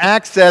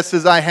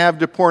accesses I have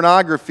to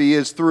pornography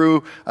is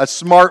through a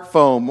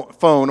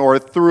smartphone or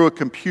through a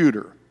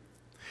computer.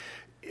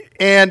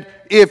 And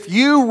if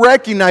you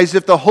recognize,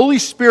 if the Holy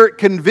Spirit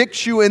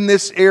convicts you in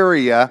this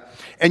area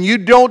and you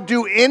don't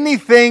do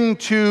anything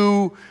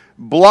to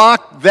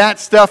block that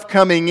stuff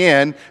coming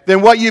in,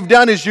 then what you've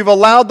done is you've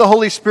allowed the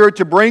Holy Spirit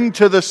to bring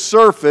to the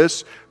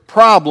surface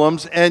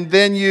problems, and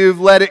then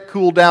you've let it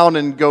cool down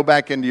and go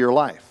back into your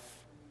life.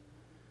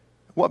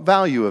 What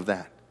value of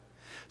that?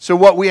 So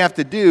what we have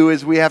to do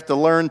is we have to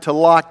learn to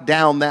lock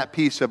down that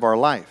piece of our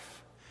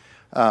life.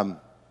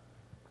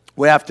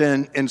 We have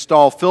to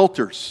install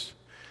filters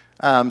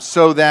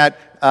so that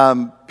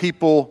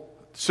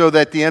so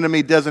that the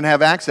enemy doesn't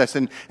have access.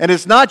 And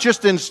it's not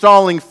just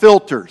installing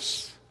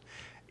filters.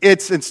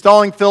 It's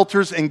installing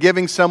filters and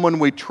giving someone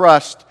we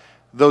trust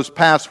those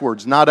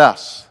passwords, not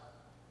us,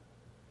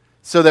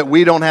 so that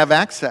we don't have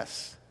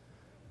access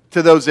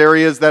to those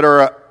areas that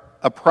are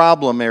a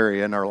problem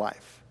area in our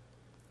life.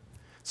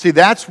 See,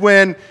 that's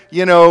when,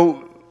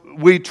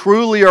 we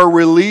truly are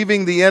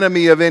relieving the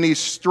enemy of any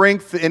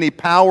strength, any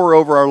power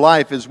over our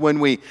life, is when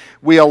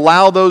we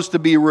allow those to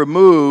be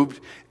removed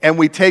and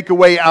we take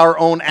away our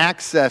own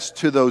access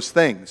to those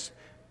things.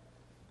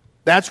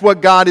 That's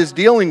what God is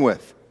dealing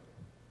with.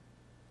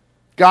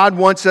 God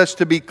wants us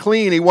to be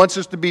clean. He wants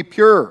us to be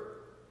pure.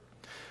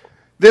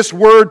 This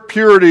word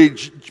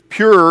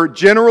pure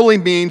generally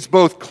means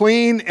both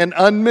clean and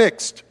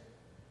unmixed.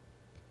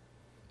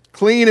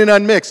 Clean and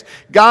unmixed.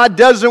 God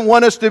doesn't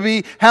want us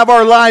to have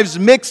our lives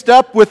mixed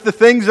up with the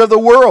things of the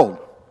world.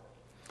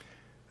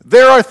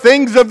 There are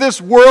things of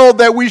this world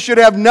that we should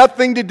have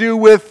nothing to do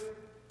with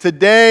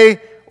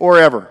today or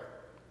ever.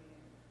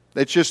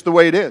 That's just the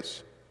way it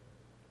is.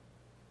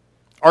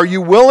 Are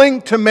you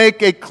willing to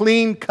make a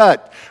clean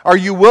cut? Are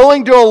you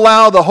willing to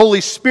allow the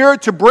Holy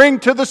Spirit to bring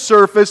to the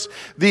surface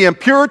the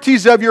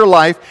impurities of your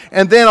life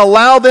and then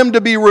allow them to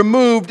be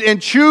removed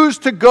and choose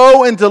to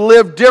go and to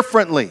live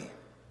differently?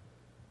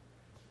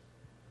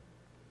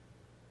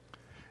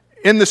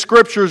 In the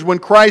Scriptures, when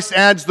Christ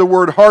adds the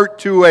word heart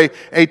to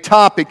a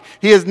topic,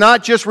 He is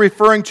not just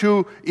referring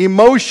to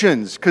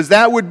emotions, because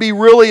that would be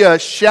really a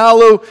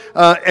shallow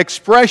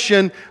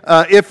expression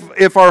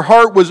if our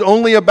heart was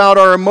only about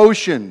our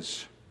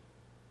emotions.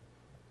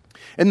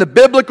 In the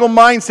biblical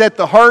mindset,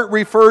 the heart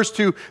refers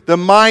to the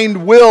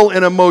mind, will,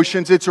 and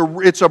emotions. It's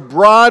a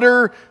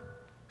broader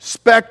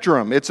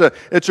spectrum. It's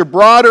a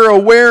broader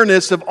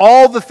awareness of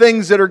all the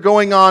things that are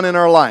going on in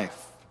our life.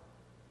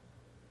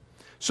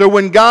 So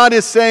when God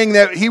is saying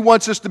that He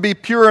wants us to be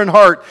pure in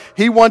heart,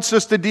 He wants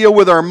us to deal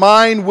with our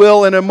mind,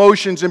 will, and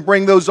emotions and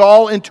bring those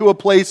all into a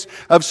place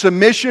of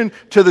submission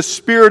to the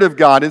Spirit of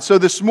God. And so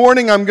this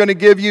morning I'm going to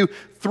give you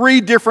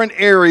 3 different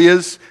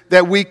areas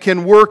that we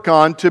can work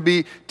on to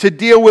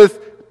deal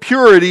with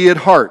purity at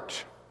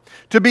heart.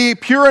 To be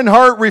pure in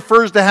heart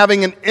refers to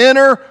having an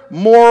inner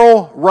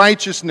moral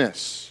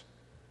righteousness.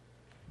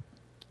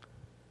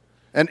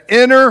 An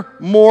inner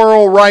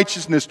moral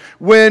righteousness.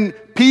 When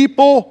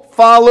people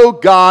follow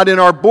God and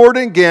are born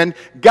again,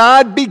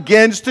 God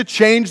begins to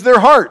change their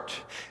heart.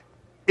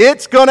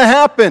 It's going to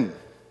happen.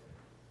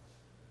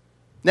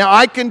 Now,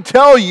 I can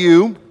tell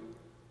you,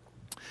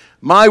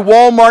 my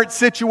Walmart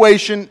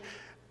situation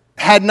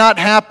had not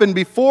happened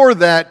before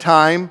that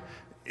time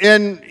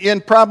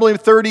in probably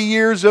 30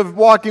 years of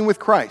walking with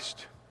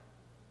Christ.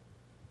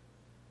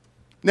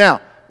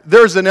 Now,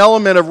 there's an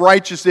element of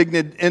righteous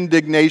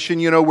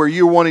indignation, where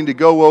you're wanting to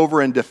go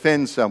over and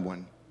defend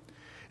someone.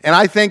 And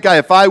I think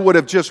if I would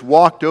have just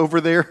walked over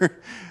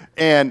there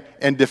and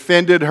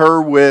defended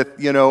her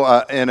with,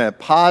 in a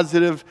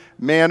positive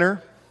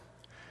manner,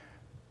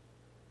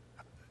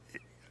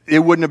 it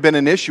wouldn't have been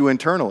an issue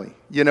internally.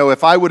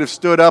 If I would have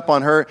stood up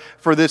on her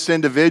for this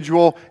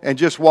individual and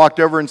just walked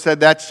over and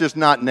said that's just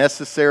not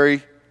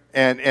necessary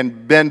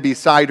and been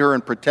beside her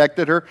and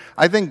protected her,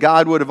 I think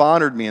God would have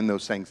honored me in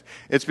those things.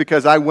 It's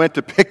because I went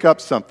to pick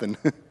up something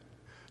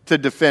to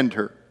defend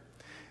her.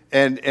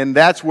 And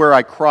that's where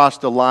I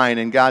crossed a line,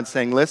 and God's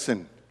saying,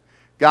 listen,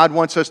 God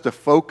wants us to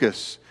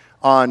focus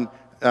on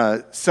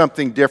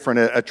something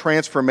different, a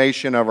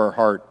transformation of our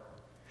heart.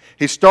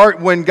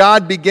 When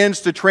God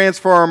begins to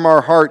transform our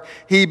heart,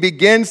 He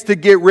begins to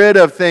get rid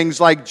of things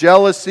like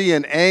jealousy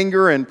and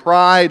anger and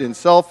pride and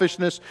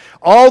selfishness,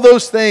 all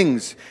those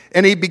things.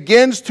 And He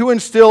begins to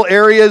instill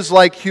areas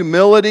like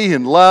humility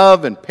and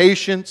love and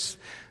patience.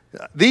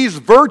 These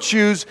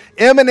virtues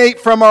emanate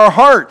from our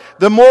heart.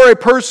 The more a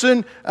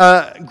person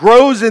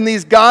grows in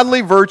these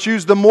godly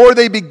virtues, the more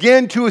they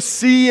begin to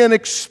see and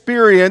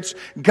experience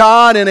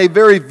God in a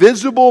very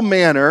visible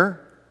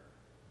manner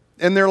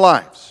in their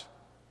lives.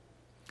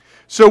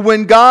 So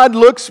when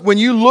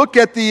you look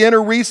at the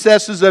inner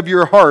recesses of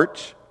your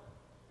heart,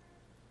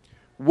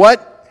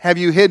 what have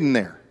you hidden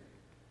there?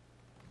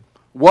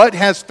 What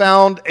has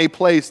found a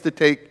place to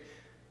take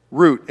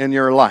root in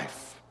your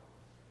life?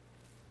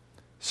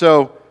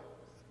 So,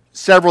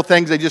 several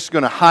things I'm just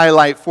going to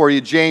highlight for you.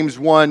 James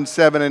 1,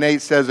 7 and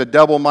 8 says, a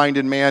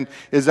double-minded man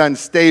is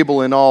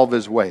unstable in all of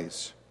his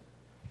ways.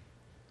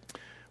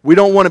 We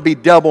don't want to be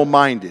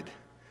double-minded.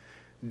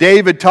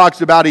 David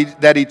talks about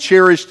that he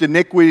cherished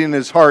iniquity in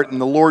his heart and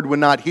the Lord would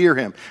not hear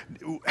him.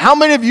 How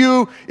many of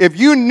you, if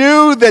you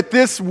knew that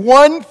this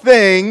one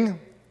thing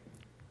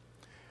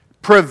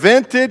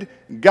prevented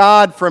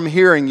God from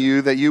hearing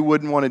you, that you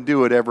wouldn't want to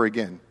do it ever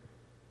again?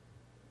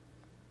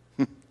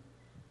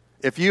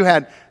 If you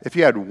had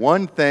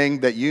one thing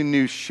that you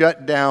knew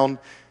shut down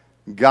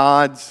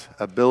God's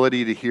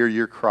ability to hear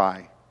your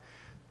cry,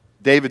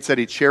 David said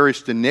he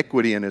cherished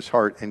iniquity in his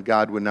heart and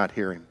God would not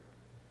hear him.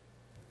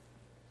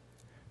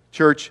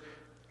 Church,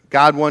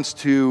 God wants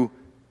to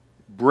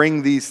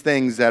bring these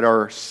things that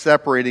are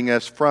separating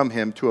us from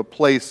Him to a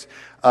place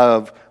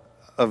of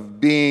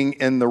being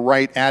in the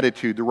right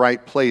attitude, the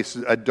right place.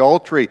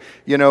 Adultery,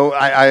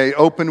 I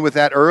opened with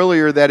that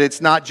earlier, that it's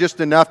not just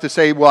enough to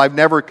say, well, I've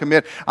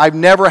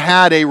never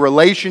had a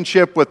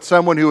relationship with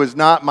someone who is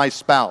not my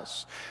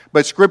spouse.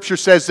 But Scripture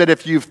says that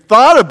if you've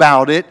thought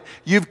about it,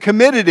 you've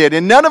committed it.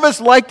 And none of us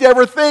like to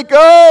ever think,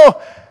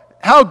 oh,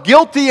 how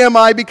guilty am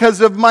I because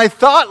of my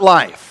thought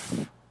life?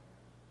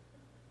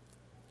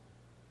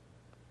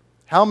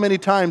 How many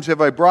times have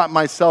I brought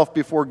myself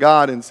before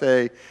God and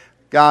say,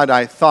 God,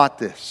 I thought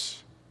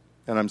this,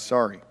 and I'm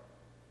sorry.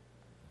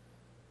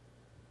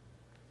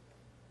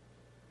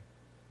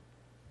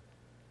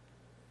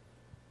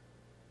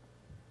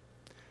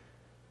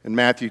 In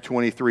Matthew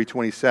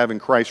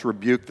 23:27, Christ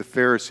rebuked the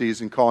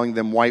Pharisees in calling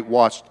them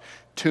whitewashed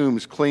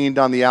tombs, cleaned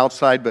on the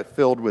outside but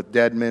filled with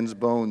dead men's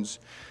bones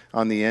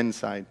on the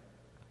inside.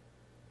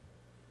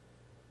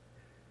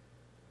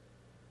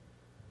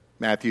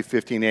 Matthew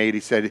 15:8,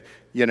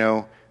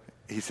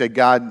 he said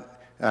God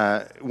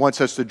wants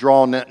us to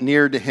draw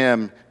near to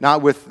Him,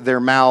 not with their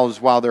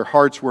mouths while their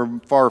hearts were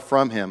far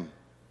from Him.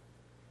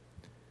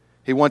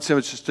 He wants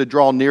us to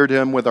draw near to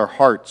Him with our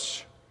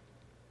hearts.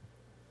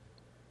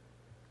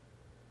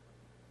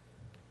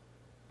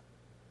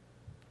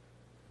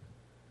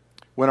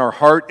 When our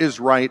heart is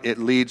right, it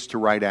leads to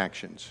right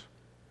actions.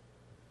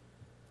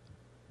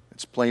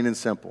 It's plain and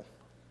simple.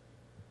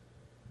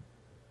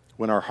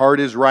 When our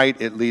heart is right,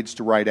 it leads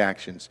to right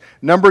actions.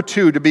 Number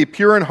 2, to be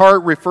pure in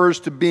heart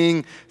refers to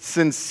being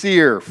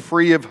sincere,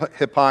 free of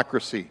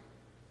hypocrisy.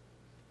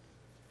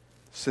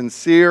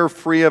 Sincere,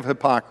 free of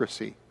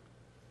hypocrisy.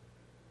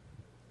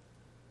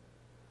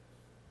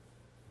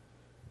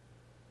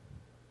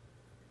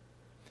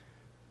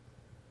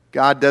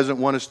 God doesn't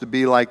want us to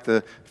be like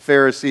the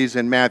Pharisees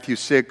in Matthew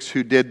 6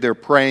 who did their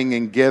praying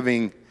and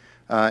giving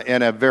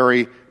in a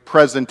very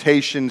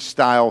presentation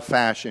style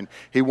fashion.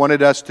 He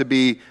wanted us to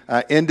be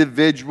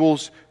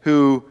individuals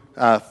who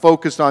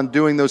focused on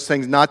doing those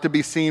things not to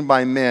be seen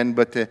by men,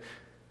 but to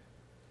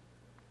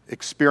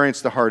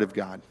experience the heart of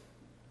God.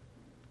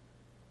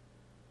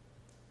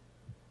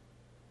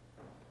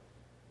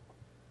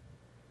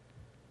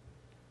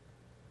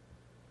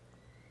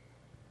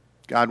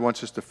 God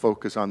wants us to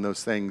focus on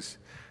those things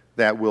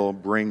that will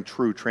bring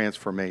true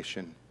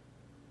transformation.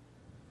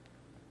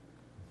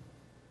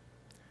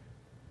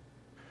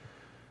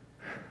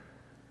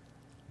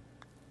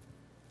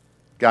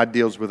 God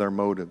deals with our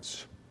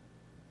motives,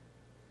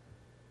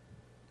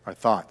 our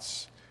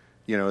thoughts,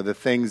 the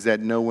things that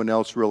no one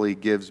else really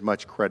gives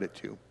much credit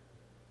to.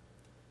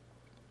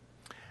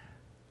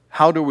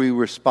 How do we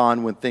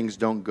respond when things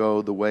don't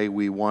go the way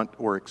we want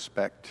or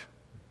expect?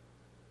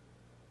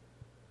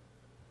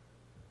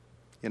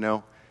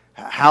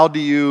 How do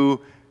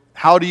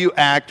you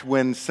act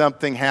when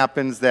something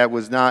happens that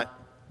was not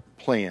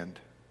planned?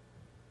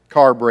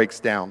 Car breaks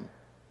down.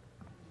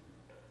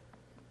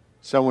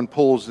 Someone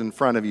pulls in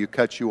front of you,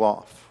 cuts you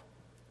off.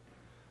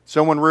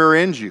 Someone rear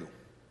ends you.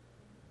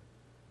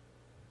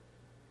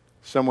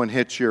 Someone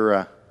hits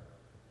your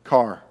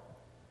car,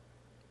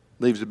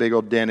 leaves a big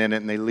old dent in it,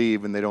 and they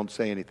leave and they don't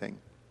say anything.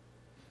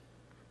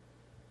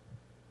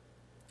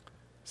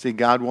 See,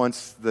 God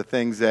wants the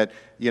things that,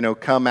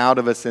 come out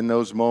of us in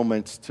those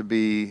moments to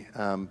be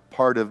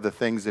part of the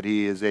things that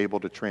He is able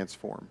to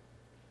transform.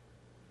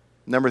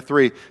 Number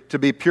 3, to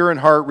be pure in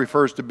heart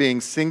refers to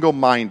being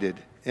single-minded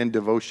in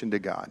devotion to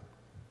God.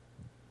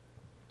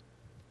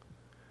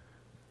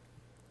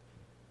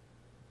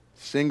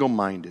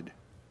 Single-minded.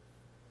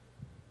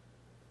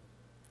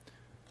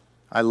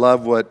 I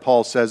love what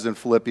Paul says in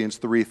Philippians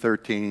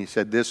 3:13. He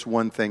said, "This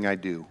one thing I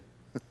do."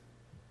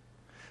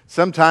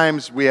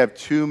 Sometimes we have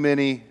too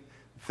many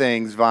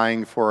things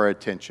vying for our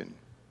attention.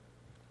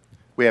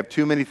 We have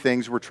too many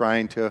things we're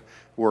trying to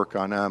work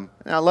on.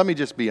 Now, let me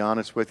just be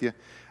honest with you.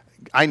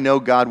 I know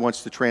God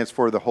wants to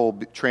transform the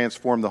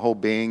whole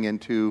being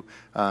into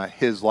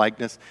His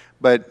likeness,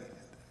 but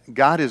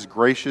God is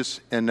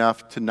gracious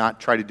enough to not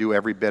try to do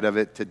every bit of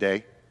it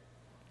today.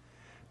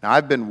 Now,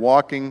 I've been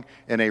walking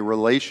in a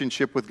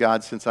relationship with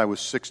God since I was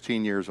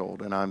 16 years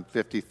old, and I'm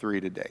 53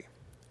 today.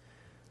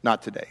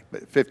 Not today,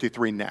 but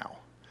 53 now.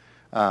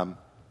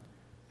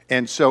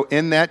 And so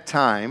in that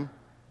time,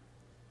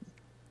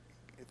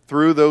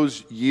 through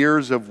those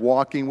years of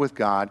walking with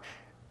God,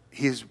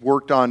 He's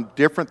worked on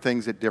different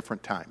things at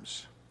different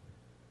times.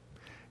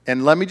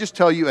 And let me just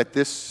tell you, at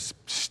this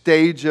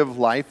stage of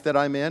life that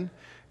I'm in,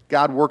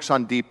 God works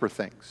on deeper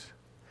things.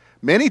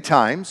 Many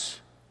times,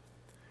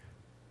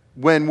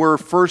 when we're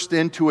first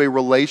into a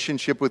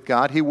relationship with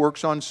God, He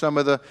works on some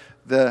of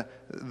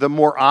the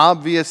more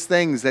obvious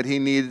things that He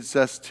needs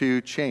us to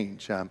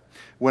change.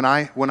 When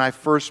I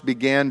first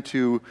began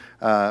to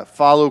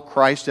follow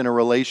Christ in a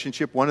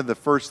relationship, one of the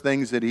first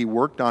things that He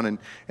worked on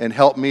and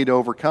helped me to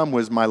overcome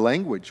was my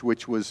language,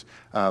 which was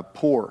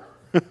poor,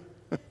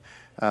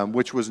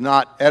 which was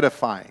not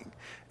edifying.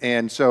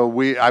 And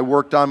so I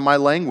worked on my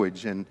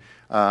language, and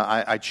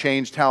I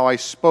changed how I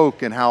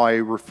spoke and how I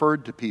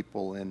referred to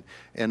people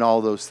and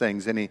all those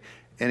things. And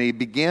He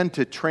began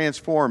to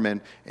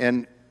transform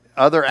and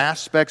other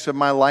aspects of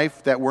my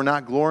life that were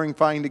not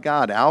glorifying to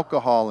God,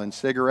 alcohol and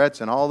cigarettes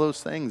and all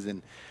those things.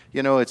 And,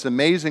 it's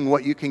amazing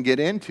what you can get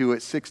into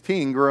at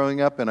 16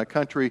 growing up in a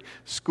country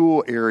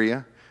school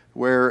area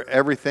where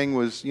everything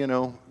was,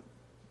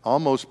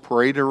 almost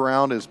paraded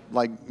around as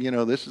like,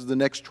 this is the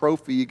next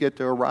trophy you get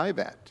to arrive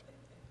at.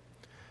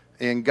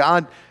 And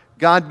God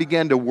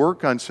began to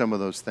work on some of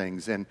those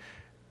things.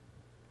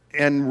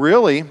 And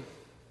really,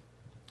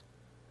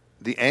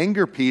 the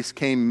anger piece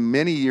came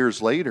many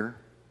years later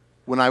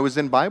when I was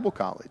in Bible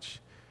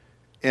college.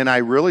 And I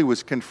really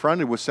was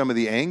confronted with some of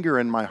the anger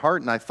in my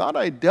heart, and I thought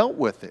I dealt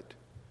with it.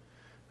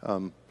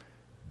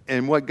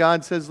 And what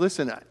God says,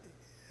 listen,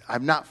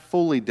 I've not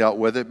fully dealt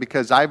with it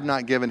because I've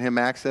not given Him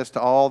access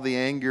to all the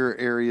anger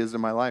areas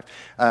of my life.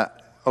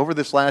 Over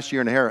this last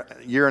year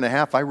and a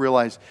half, I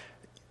realized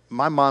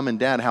my mom and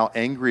dad, how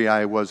angry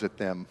I was at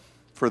them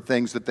for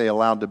things that they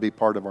allowed to be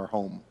part of our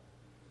home.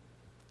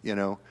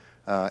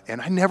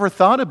 And I never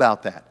thought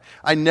about that.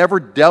 I never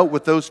dealt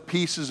with those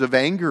pieces of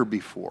anger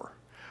before.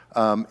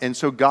 And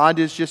so God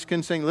is just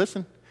saying,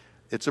 listen,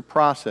 it's a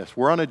process.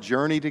 We're on a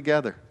journey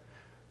together.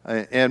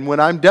 And when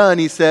I'm done,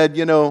 he said,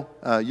 you're going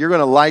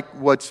to like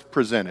what's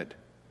presented.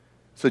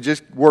 So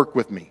just work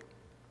with me.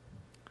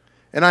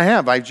 And I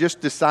have. I've just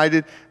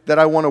decided that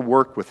I want to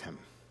work with him.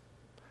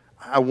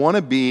 I want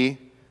to be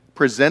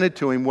presented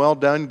to him, well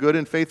done, good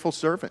and faithful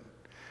servant.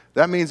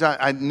 That means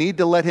I need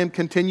to let him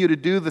continue to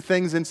do the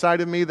things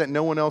inside of me that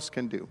no one else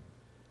can do.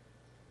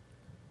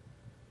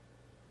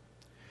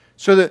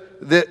 So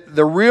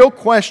the real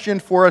question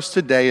for us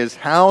today is,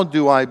 how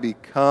do I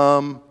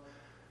become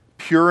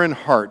pure in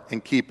heart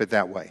and keep it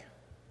that way?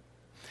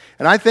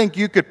 And I think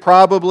you could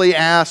probably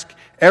ask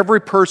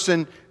every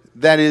person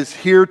that is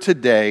here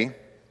today,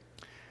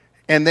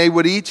 and they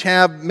would each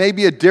have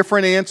maybe a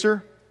different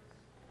answer.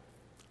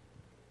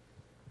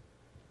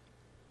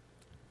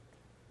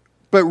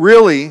 But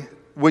really,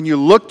 when you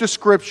look to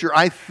Scripture,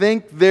 I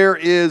think there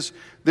is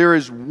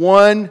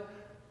one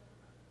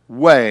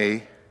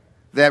way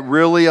that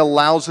really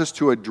allows us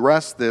to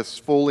address this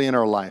fully in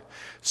our life.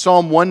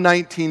 Psalm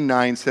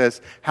 119:9 says,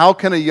 "How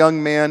can a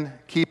young man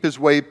keep his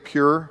way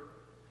pure?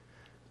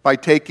 By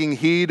taking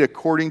heed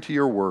according to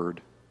your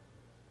word."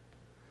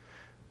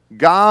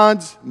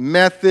 God's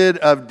method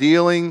of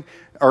dealing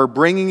or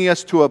bringing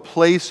us to a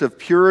place of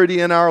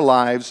purity in our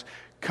lives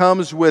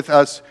comes with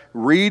us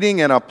reading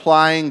and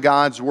applying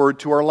God's word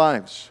to our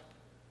lives.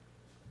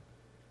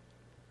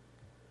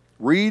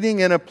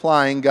 Reading and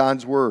applying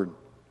God's word.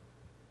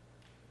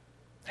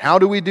 How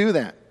do we do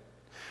that?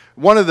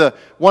 One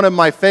of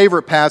my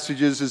favorite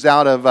passages is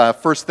out of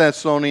 1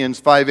 Thessalonians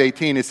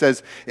 5:18. It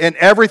says, "In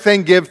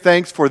everything give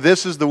thanks, for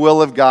this is the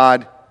will of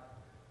God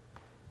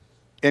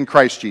in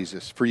Christ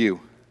Jesus for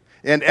you."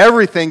 In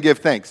everything give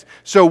thanks.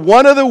 So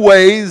one of the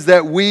ways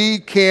that we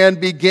can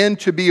begin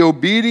to be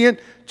obedient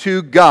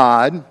to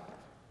God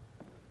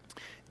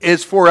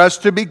is for us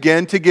to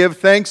begin to give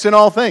thanks in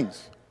all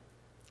things.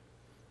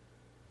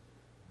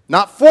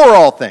 Not for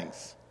all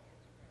things.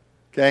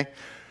 Okay?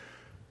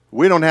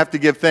 We don't have to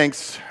give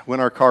thanks when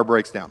our car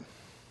breaks down.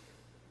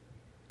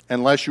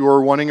 Unless you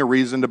are wanting a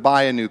reason to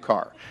buy a new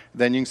car.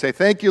 Then you can say,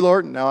 "Thank you,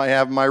 Lord, now I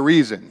have my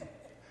reason."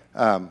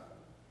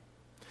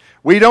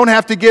 We don't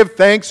have to give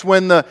thanks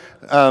when the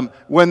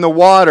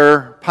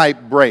water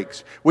pipe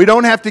breaks. We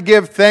don't have to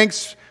give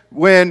thanks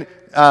when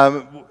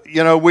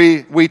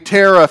we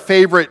tear a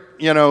favorite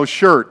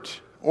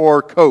shirt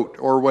or coat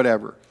or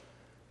whatever.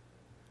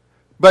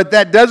 But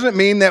that doesn't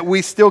mean that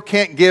we still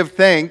can't give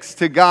thanks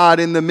to God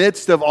in the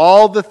midst of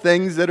all the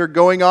things that are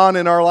going on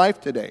in our life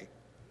today.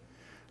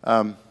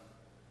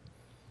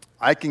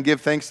 I can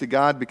give thanks to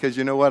God because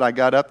you know what? I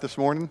got up this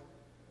morning.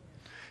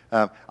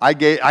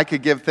 I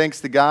could give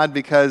thanks to God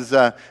because,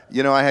 I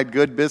had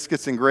good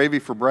biscuits and gravy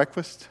for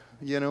breakfast.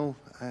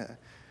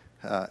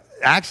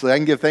 Actually, I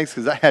can give thanks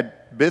because I had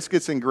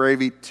biscuits and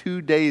gravy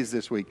 2 days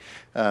this week.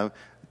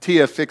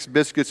 Tia fixed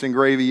biscuits and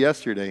gravy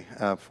yesterday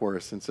for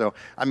us. And so,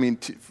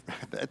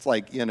 that's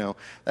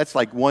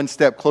like one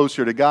step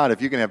closer to God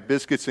if you can have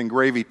biscuits and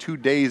gravy 2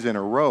 days in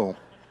a row.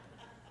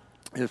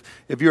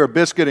 If you're a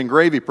biscuit and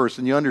gravy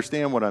person, you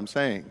understand what I'm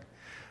saying.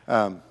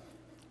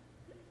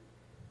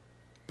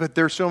 But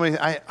there's so many.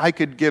 I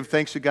could give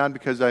thanks to God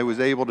because I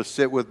was able to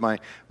sit with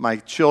my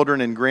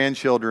children and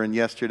grandchildren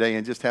yesterday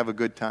and just have a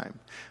good time.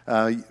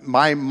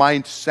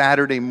 My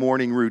Saturday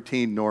morning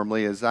routine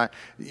normally is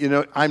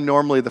I'm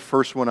normally the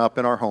first one up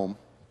in our home.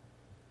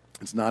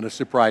 It's not a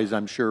surprise,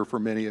 I'm sure, for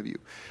many of you.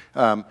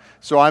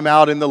 So I'm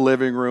out in the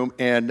living room,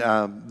 and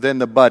then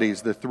the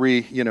buddies, the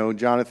three,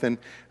 Jonathan,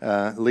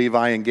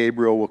 Levi, and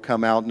Gabriel will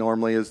come out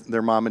normally as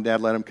their mom and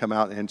dad let them come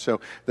out. And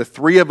so the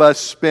three of us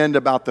spend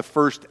about the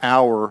first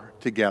hour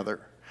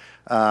together.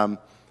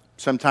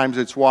 Sometimes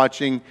it's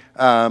watching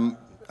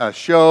a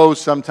show,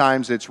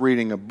 sometimes it's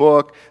reading a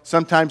book,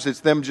 sometimes it's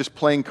them just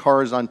playing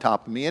cards on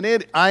top of me.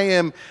 And I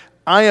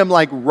am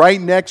like right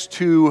next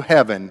to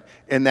heaven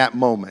in that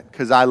moment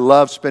because I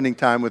love spending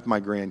time with my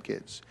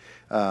grandkids.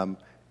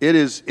 It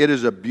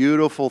is a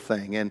beautiful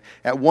thing. And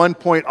at one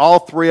point, all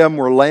three of them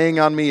were laying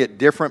on me at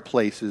different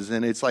places.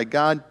 And it's like,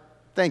 God,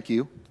 thank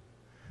you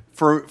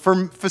for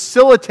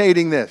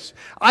facilitating this.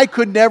 I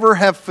could never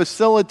have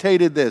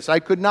facilitated this. I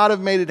could not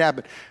have made it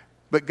happen.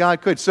 But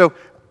God could. So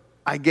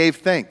I gave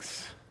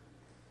thanks.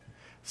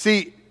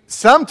 See,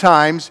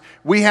 sometimes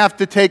we have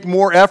to take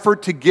more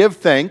effort to give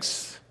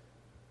thanks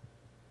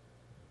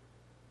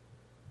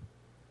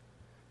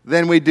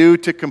than we do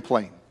to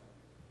complain.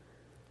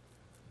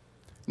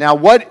 Now,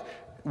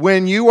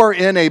 when you are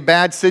in a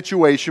bad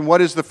situation,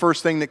 what is the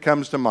first thing that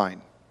comes to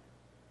mind?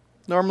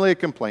 Normally a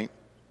complaint.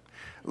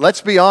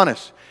 Let's be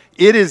honest.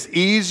 It is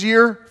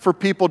easier for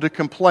people to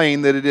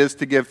complain than it is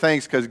to give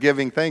thanks because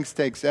giving thanks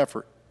takes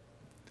effort.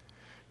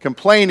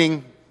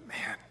 Complaining,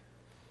 man,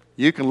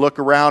 you can look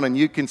around and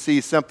you can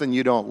see something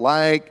you don't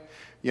like.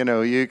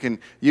 You can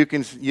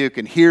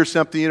hear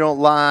something you don't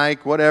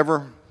like,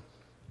 whatever.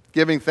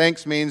 Giving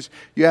thanks means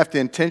you have to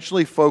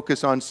intentionally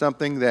focus on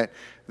something that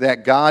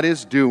God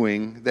is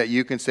doing that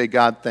you can say,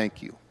 God,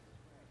 thank you.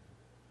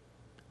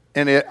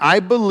 And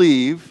I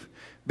believe,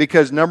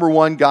 because number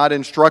one, God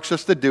instructs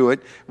us to do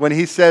it. When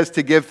He says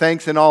to give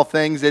thanks in all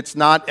things, it's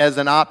not as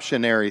an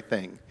optionary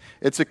thing.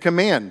 It's a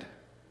command.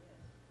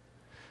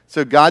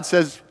 So God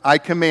says, I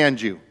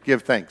command you,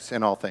 give thanks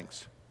in all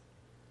things.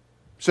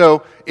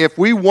 So if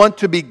we want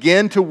to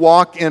begin to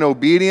walk in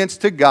obedience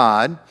to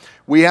God,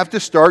 we have to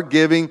start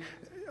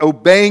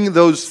obeying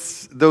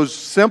those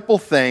simple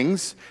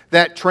things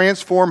that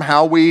transform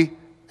how we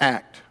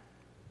act.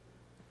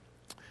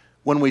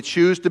 When we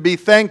choose to be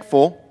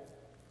thankful,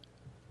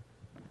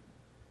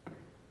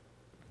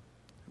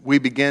 we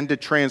begin to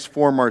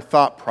transform our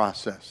thought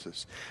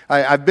processes.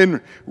 I've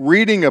been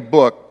reading a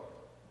book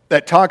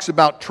that talks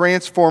about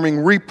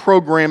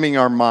reprogramming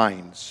our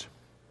minds.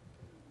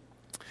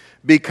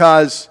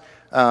 Because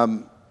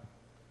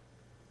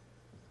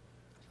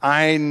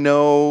I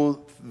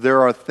know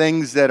there are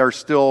things that are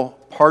still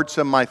parts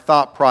of my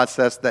thought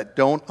process that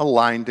don't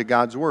align to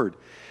God's Word.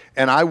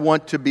 And I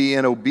want to be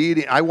in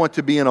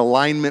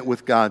alignment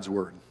with God's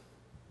Word.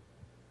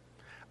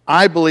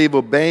 I believe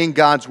obeying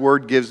God's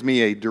Word gives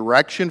me a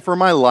direction for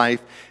my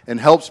life and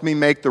helps me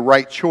make the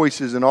right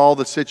choices in all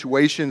the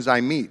situations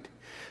I meet.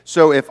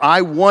 So if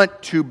I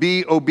want to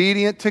be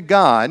obedient to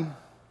God,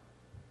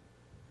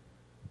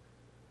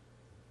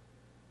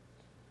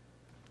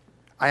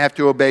 I have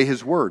to obey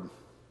His Word.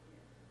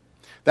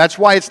 That's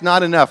why it's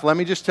not enough. Let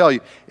me just tell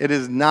you, it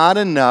is not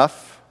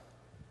enough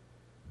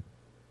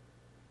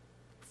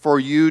for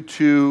you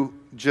to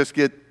just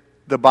get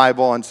the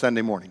Bible on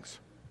Sunday mornings.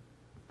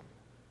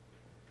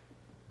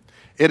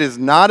 It is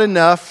not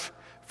enough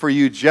for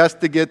you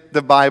just to get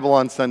the Bible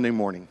on Sunday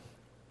morning.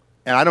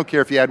 And I don't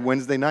care if you had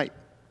Wednesday night.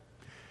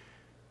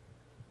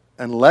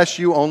 Unless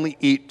you only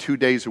eat 2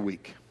 days a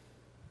week.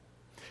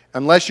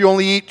 Unless you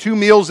only eat 2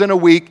 meals in a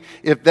week.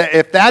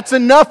 If that's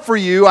enough for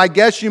you, I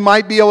guess you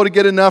might be able to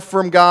get enough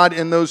from God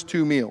in those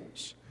 2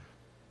 meals.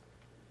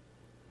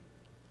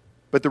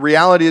 But the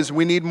reality is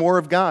we need more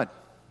of God.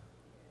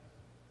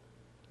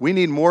 We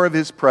need more of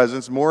His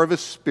presence, more of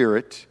His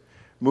Spirit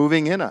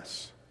moving in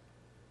us.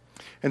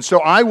 And so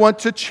I want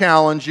to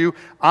challenge you,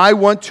 I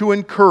want to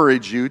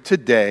encourage you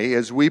today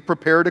as we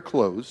prepare to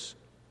close,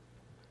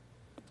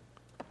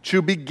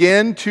 to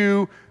begin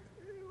to,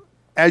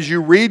 as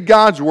you read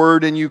God's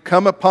Word and you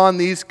come upon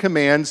these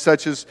commands,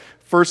 such as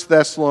 1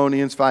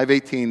 Thessalonians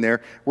 5:18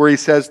 there, where he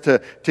says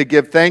to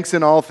give thanks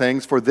in all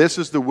things, for this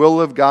is the will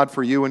of God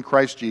for you in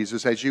Christ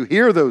Jesus. As you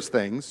hear those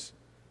things,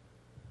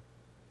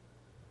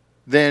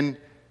 then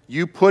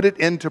you put it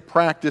into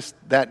practice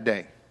that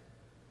day.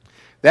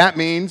 That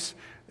means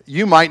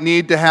you might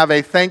need to have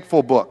a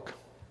thankful book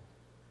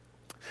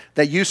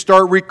that you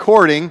start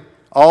recording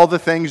all the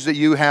things that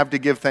you have to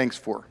give thanks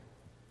for.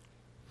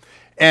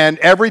 And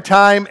every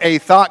time a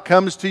thought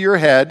comes to your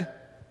head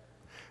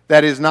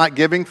that is not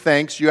giving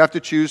thanks, you have to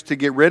choose to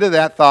get rid of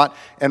that thought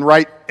and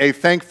write a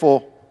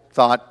thankful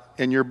thought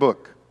in your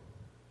book.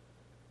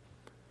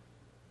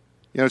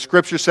 You know,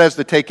 Scripture says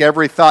to take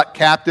every thought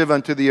captive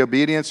unto the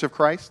obedience of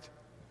Christ.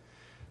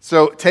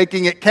 So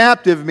taking it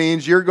captive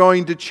means you're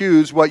going to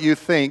choose what you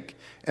think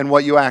and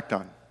what you act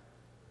on.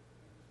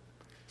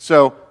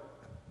 So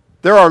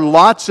there are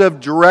lots of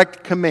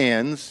direct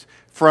commands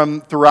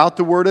from throughout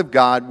the Word of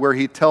God where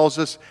He tells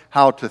us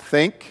how to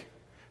think.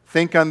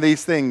 Think on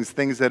these things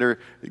that are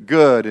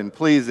good and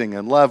pleasing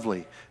and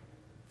lovely.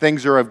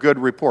 Things are of good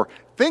rapport.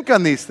 Think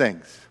on these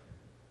things.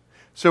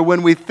 So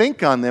when we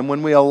think on them,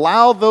 when we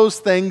allow those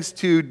things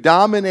to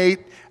dominate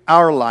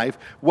our life,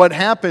 what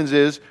happens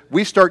is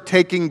we start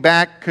taking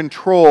back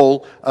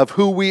control of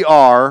who we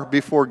are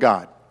before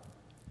God.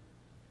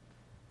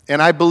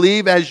 And I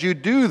believe as you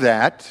do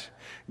that,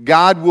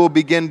 God will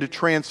begin to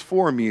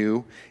transform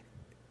you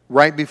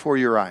right before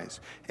your eyes.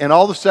 And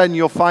all of a sudden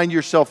you'll find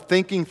yourself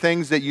thinking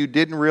things that you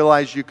didn't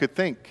realize you could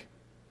think.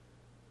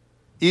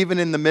 Even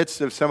in the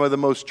midst of some of the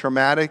most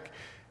traumatic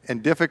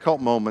and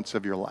difficult moments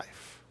of your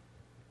life.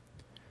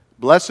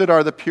 Blessed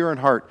are the pure in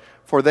heart,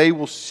 for they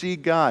will see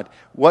God.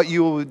 What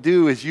you will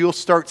do is you'll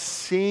start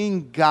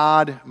seeing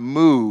God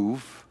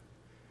move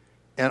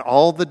in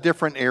all the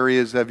different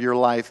areas of your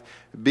life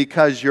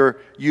because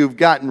you've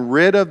gotten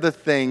rid of the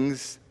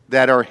things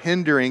that are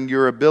hindering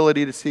your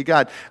ability to see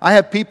God. I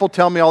have people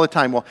tell me all the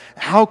time, well,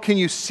 how can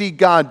you see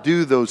God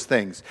do those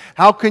things?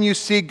 How can you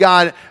see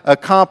God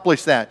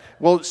accomplish that?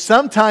 Well,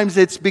 sometimes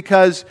it's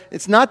because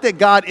it's not that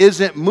God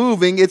isn't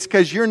moving, it's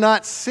because you're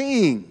not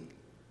seeing.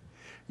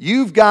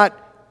 You've got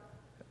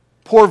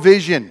poor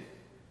vision.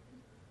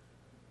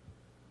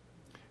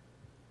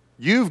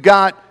 You've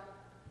got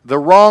the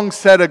wrong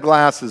set of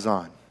glasses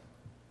on.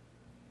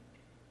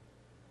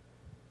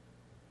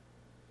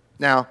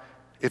 Now,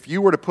 if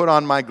you were to put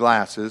on my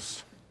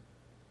glasses,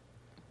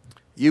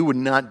 you would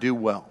not do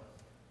well.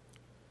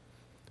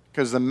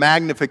 Because the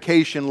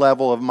magnification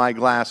level of my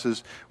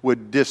glasses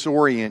would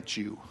disorient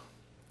you.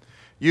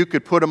 You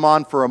could put them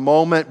on for a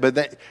moment,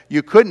 but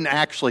you couldn't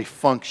actually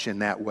function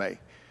that way.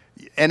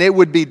 And it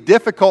would be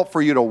difficult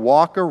for you to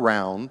walk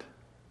around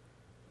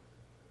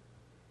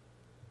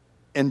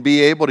and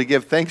be able to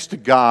give thanks to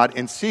God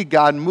and see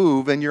God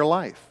move in your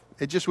life.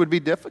 It just would be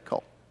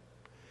difficult.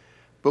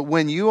 But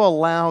when you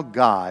allow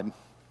God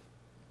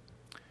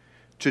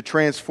to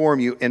transform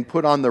you and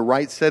put on the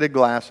right set of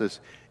glasses,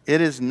 it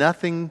is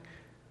nothing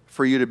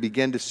for you to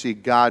begin to see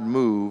God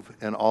move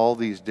in all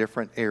these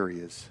different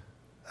areas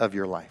of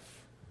your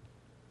life.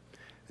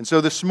 And so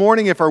this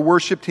morning, if our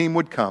worship team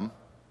would come,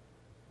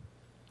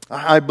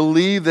 I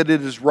believe that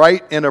it is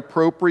right and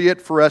appropriate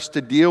for us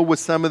to deal with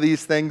some of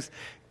these things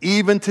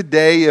even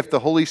today. If the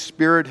Holy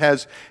Spirit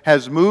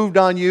has moved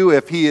on you,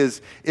 if He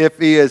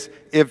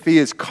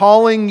is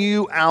calling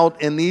you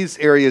out in these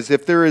areas,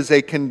 if there is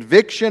a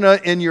conviction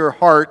in your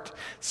heart,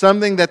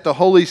 something that the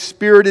Holy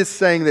Spirit is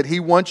saying that He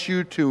wants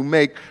you to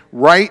make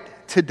right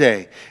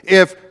today.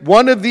 If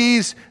one of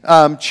these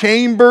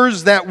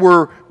chambers that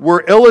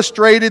were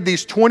illustrated,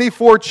 these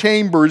 24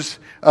 chambers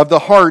of the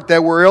heart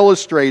that were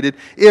illustrated,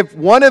 if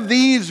one of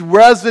these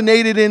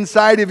resonated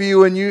inside of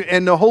you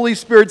and the Holy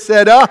Spirit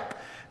said,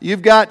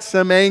 you've got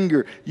some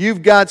anger,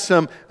 you've got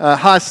some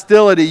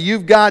hostility,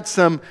 you've got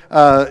some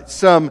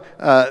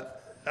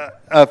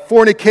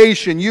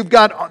fornication, you've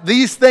got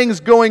these things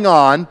going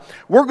on,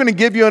 we're going to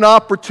give you an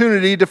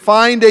opportunity to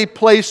find a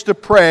place to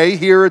pray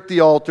here at the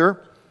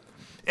altar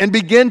and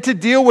begin to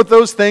deal with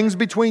those things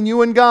between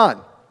you and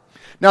God.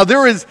 Now,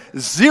 there is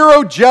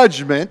zero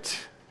judgment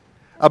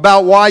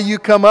about why you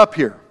come up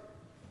here.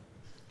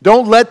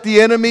 Don't let the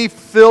enemy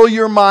fill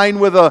your mind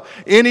with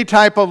any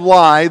type of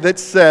lie that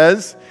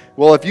says,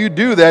 well, if you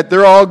do that,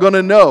 they're all going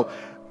to know.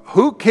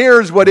 Who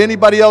cares what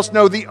anybody else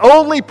knows? The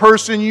only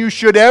person you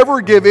should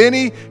ever give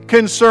any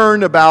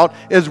concern about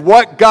is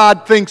what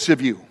God thinks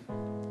of you.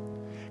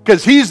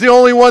 Because He's the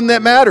only one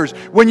that matters.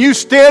 When you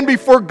stand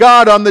before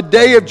God on the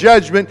day of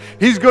judgment,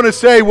 He's going to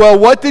say, well,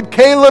 what did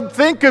Caleb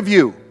think of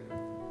you?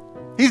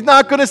 He's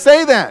not going to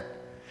say that.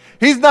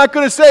 He's not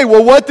going to say,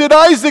 well, what did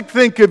Isaac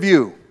think of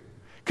you?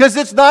 Because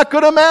it's not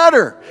going to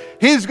matter.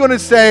 He's going to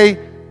say,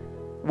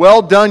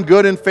 well done,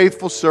 good and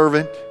faithful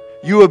servant.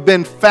 You have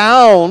been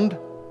found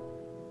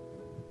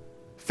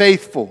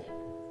faithful.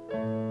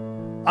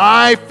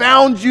 I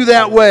found you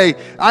that way.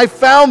 I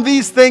found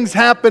these things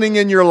happening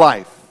in your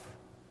life.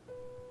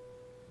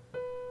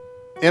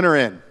 Enter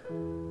in.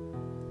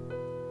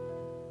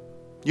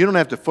 You don't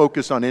have to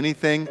focus on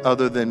anything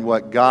other than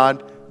what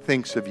God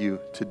thinks of you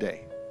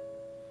today.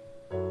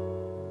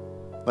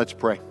 Let's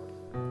pray.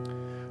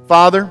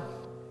 Father,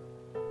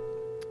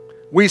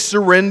 we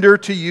surrender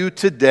to you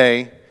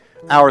today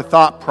our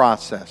thought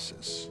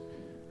processes,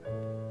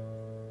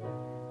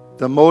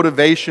 the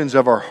motivations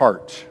of our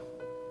heart,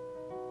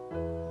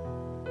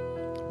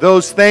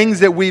 those things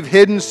that we've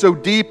hidden so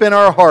deep in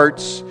our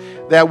hearts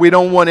that we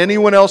don't want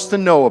anyone else to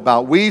know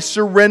about. We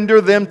surrender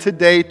them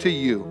today to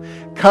you.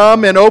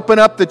 Come and open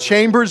up the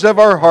chambers of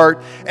our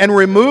heart and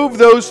remove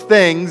those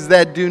things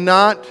that do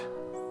not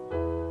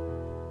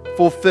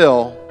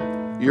fulfill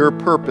your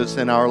purpose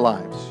in our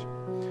lives.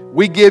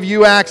 We give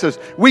you access.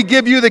 We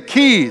give you the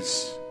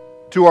keys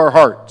to our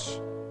hearts.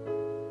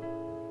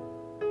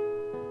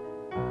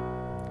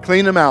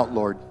 Clean them out,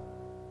 Lord.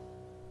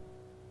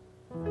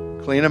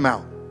 Clean them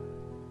out.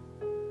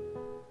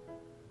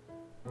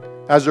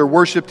 As our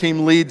worship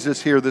team leads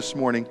us here this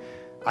morning,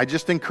 I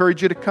just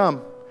encourage you to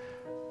come.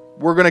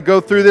 We're going to go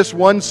through this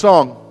one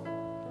song.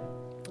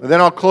 And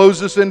then I'll close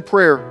this in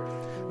prayer.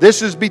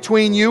 This is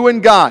between you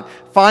and God.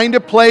 Find a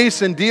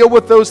place and deal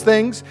with those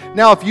things.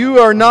 Now, if you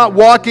are not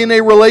walking a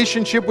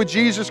relationship with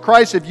Jesus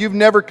Christ, if you've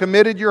never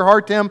committed your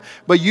heart to Him,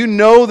 but you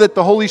know that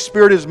the Holy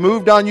Spirit has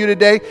moved on you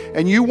today,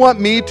 and you want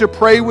me to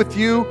pray with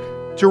you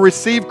to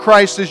receive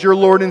Christ as your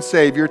Lord and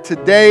Savior,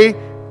 today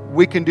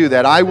we can do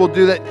that. I will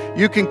do that.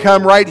 You can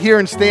come right here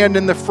and stand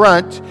in the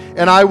front,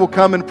 and I will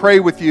come and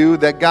pray with you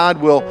that God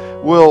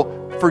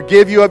will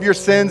forgive you of your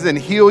sins and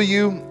heal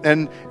you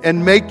and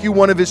make you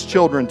one of His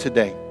children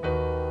today.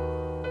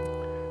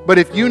 But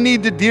if you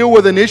need to deal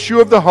with an issue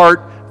of the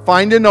heart,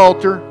 find an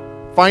altar,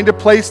 find a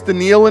place to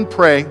kneel and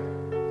pray,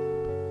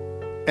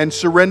 and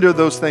surrender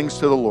those things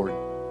to the Lord.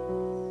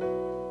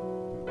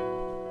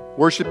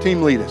 Worship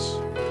team, lead us.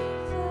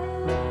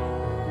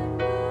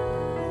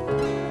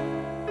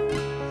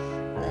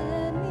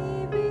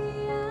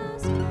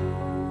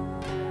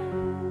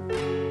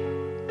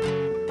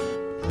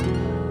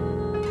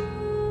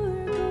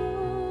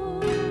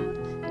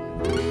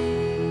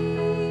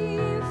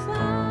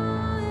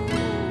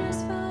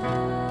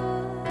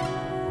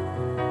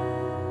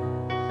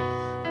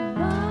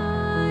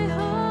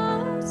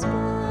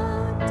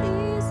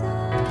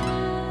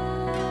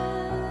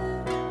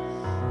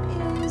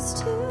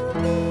 To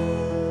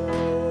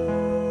be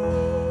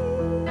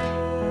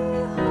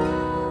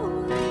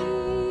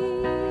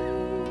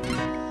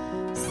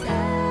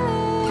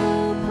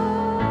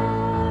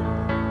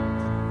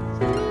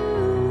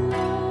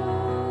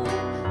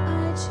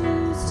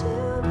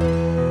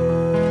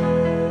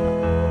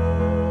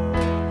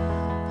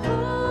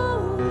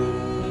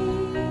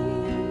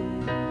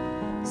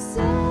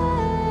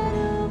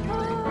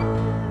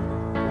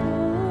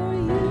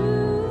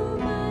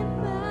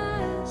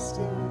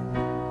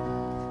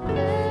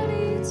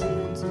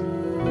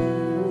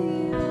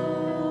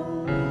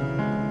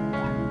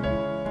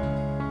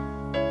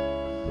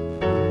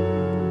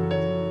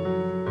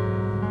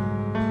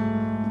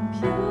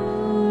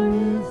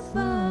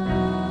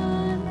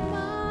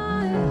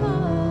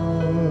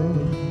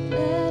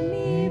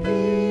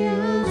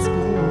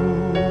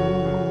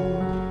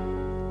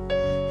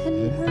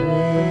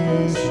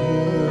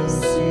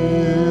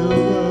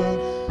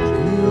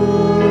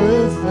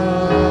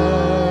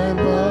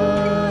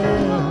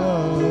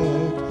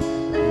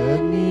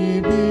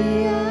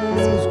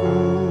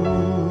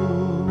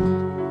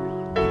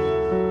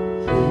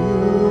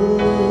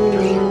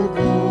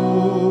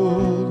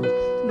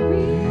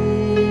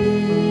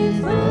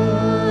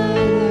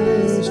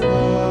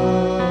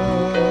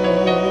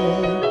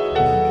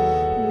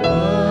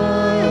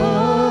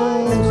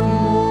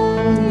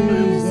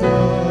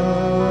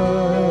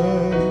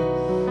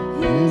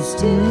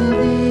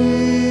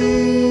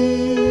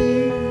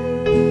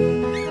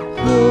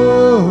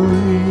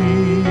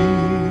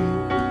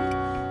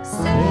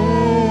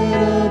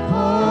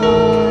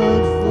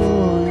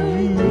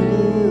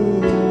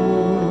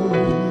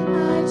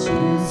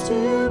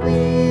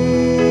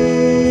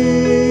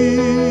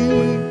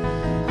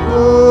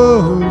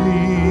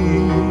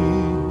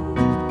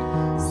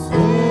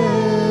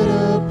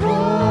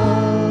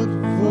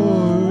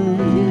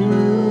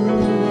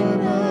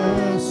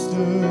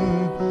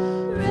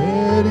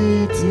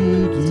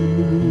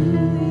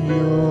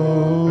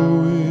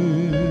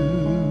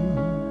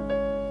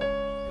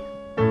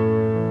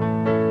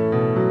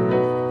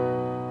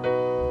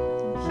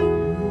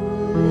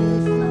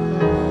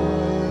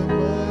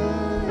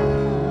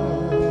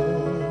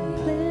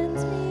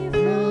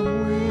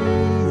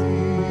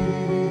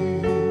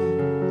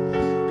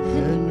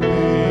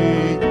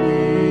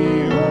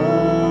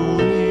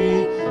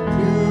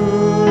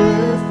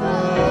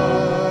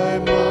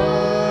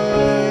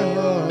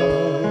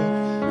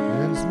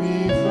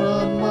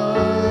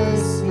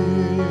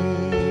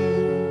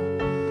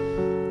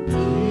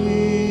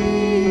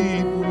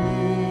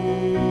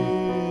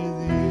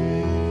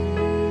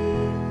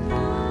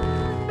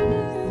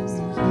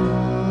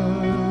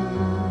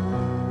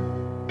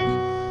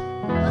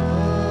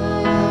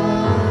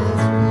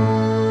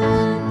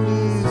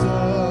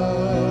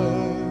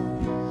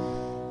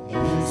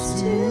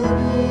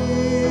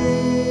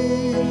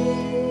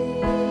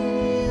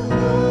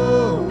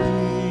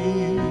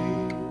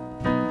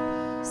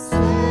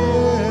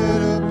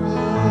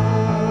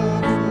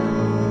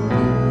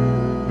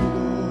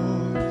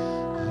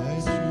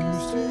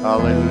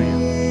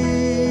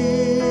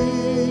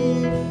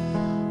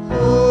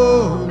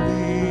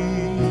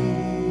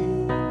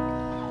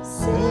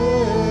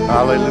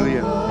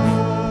Hallelujah.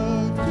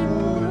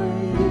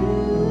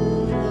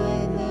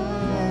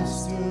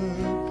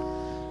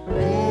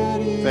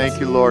 Thank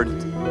you, Lord.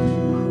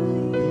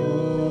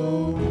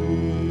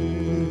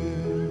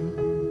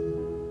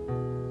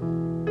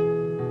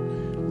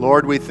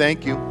 Lord, we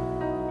thank you.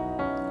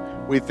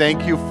 We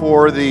thank you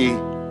for the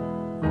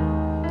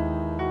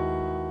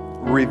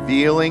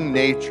revealing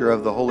nature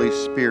of the Holy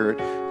Spirit,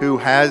 who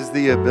has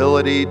the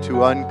ability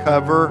to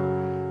uncover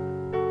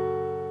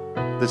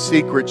the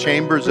secret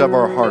chambers of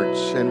our hearts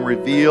and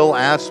reveal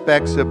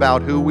aspects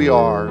about who we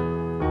are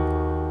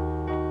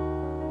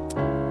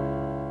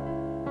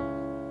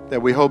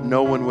that we hope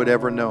no one would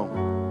ever know.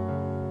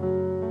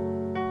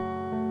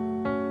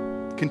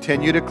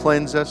 Continue to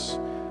cleanse us.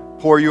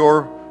 Pour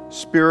your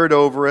Spirit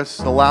over us.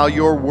 Allow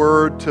your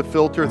word to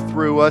filter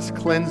through us,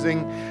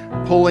 cleansing,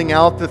 pulling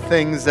out the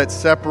things that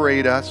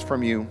separate us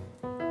from you.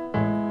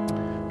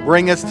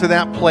 Bring us to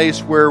that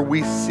place where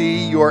we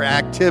see your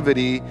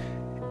activity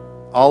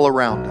all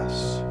around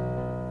us.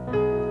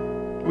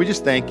 We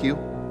just thank you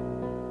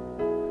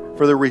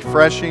for the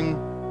refreshing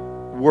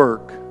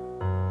work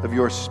of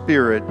your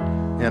Spirit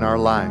in our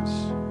lives.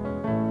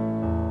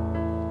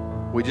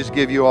 We just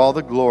give you all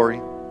the glory,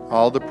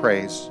 all the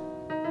praise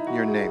in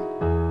your name.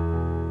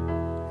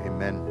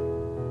 Amen.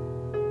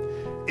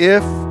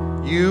 If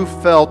you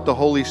felt the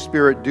Holy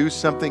Spirit do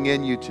something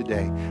in you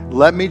today,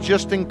 let me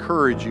just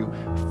encourage you.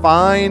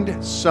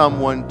 Find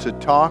someone to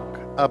talk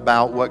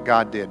about what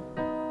God did.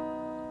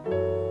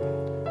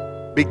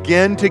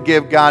 Begin to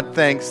give God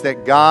thanks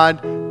that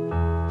God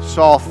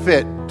saw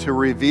fit to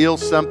reveal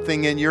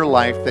something in your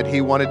life that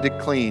He wanted to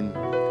clean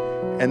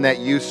and that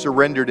you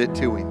surrendered it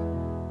to Him.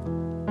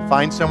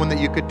 Find someone that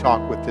you could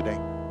talk with today.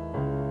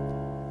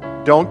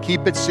 Don't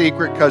keep it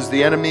secret, because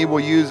the enemy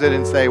will use it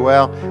and say,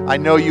 well, I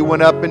know you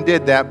went up and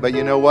did that, but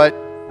you know what?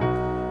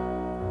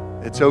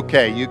 It's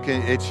okay.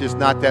 It's just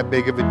not that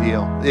big of a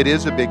deal. It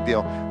is a big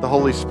deal. The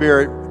Holy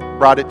Spirit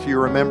brought it to your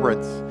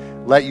remembrance.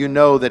 Let you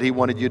know that He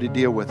wanted you to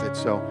deal with it.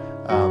 So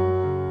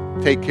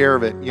take care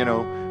of it.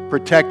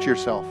 Protect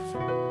yourself.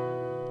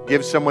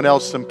 Give someone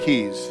else some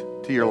keys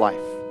to your life.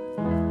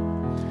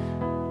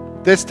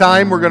 This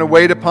time we're going to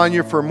wait upon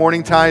you for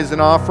morning tithes and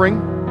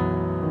offering.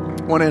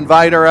 I want to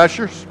invite our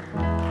ushers.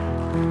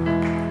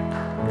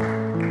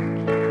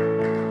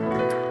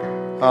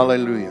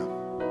 Hallelujah.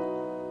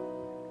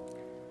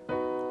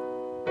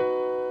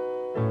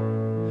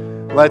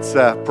 Let's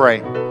pray.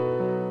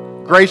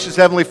 Gracious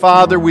Heavenly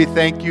Father, we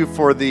thank you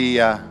for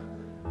the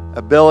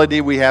ability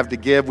we have to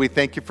give. We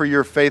thank you for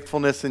your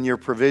faithfulness and your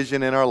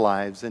provision in our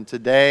lives. And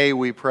today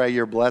we pray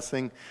your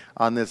blessing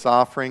on this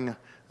offering.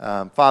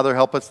 Father,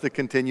 help us to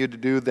continue to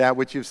do that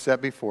which you've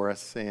set before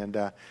us.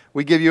 And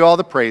we give you all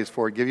the praise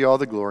for it, give you all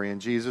the glory. In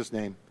Jesus'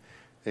 name,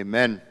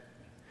 amen.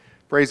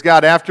 Praise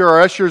God. After our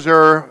ushers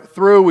are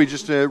through, we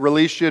just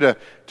release you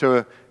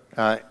to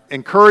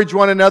encourage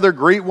one another,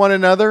 greet one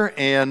another,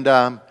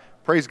 and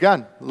praise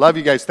God. Love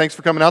you guys. Thanks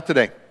for coming out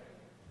today.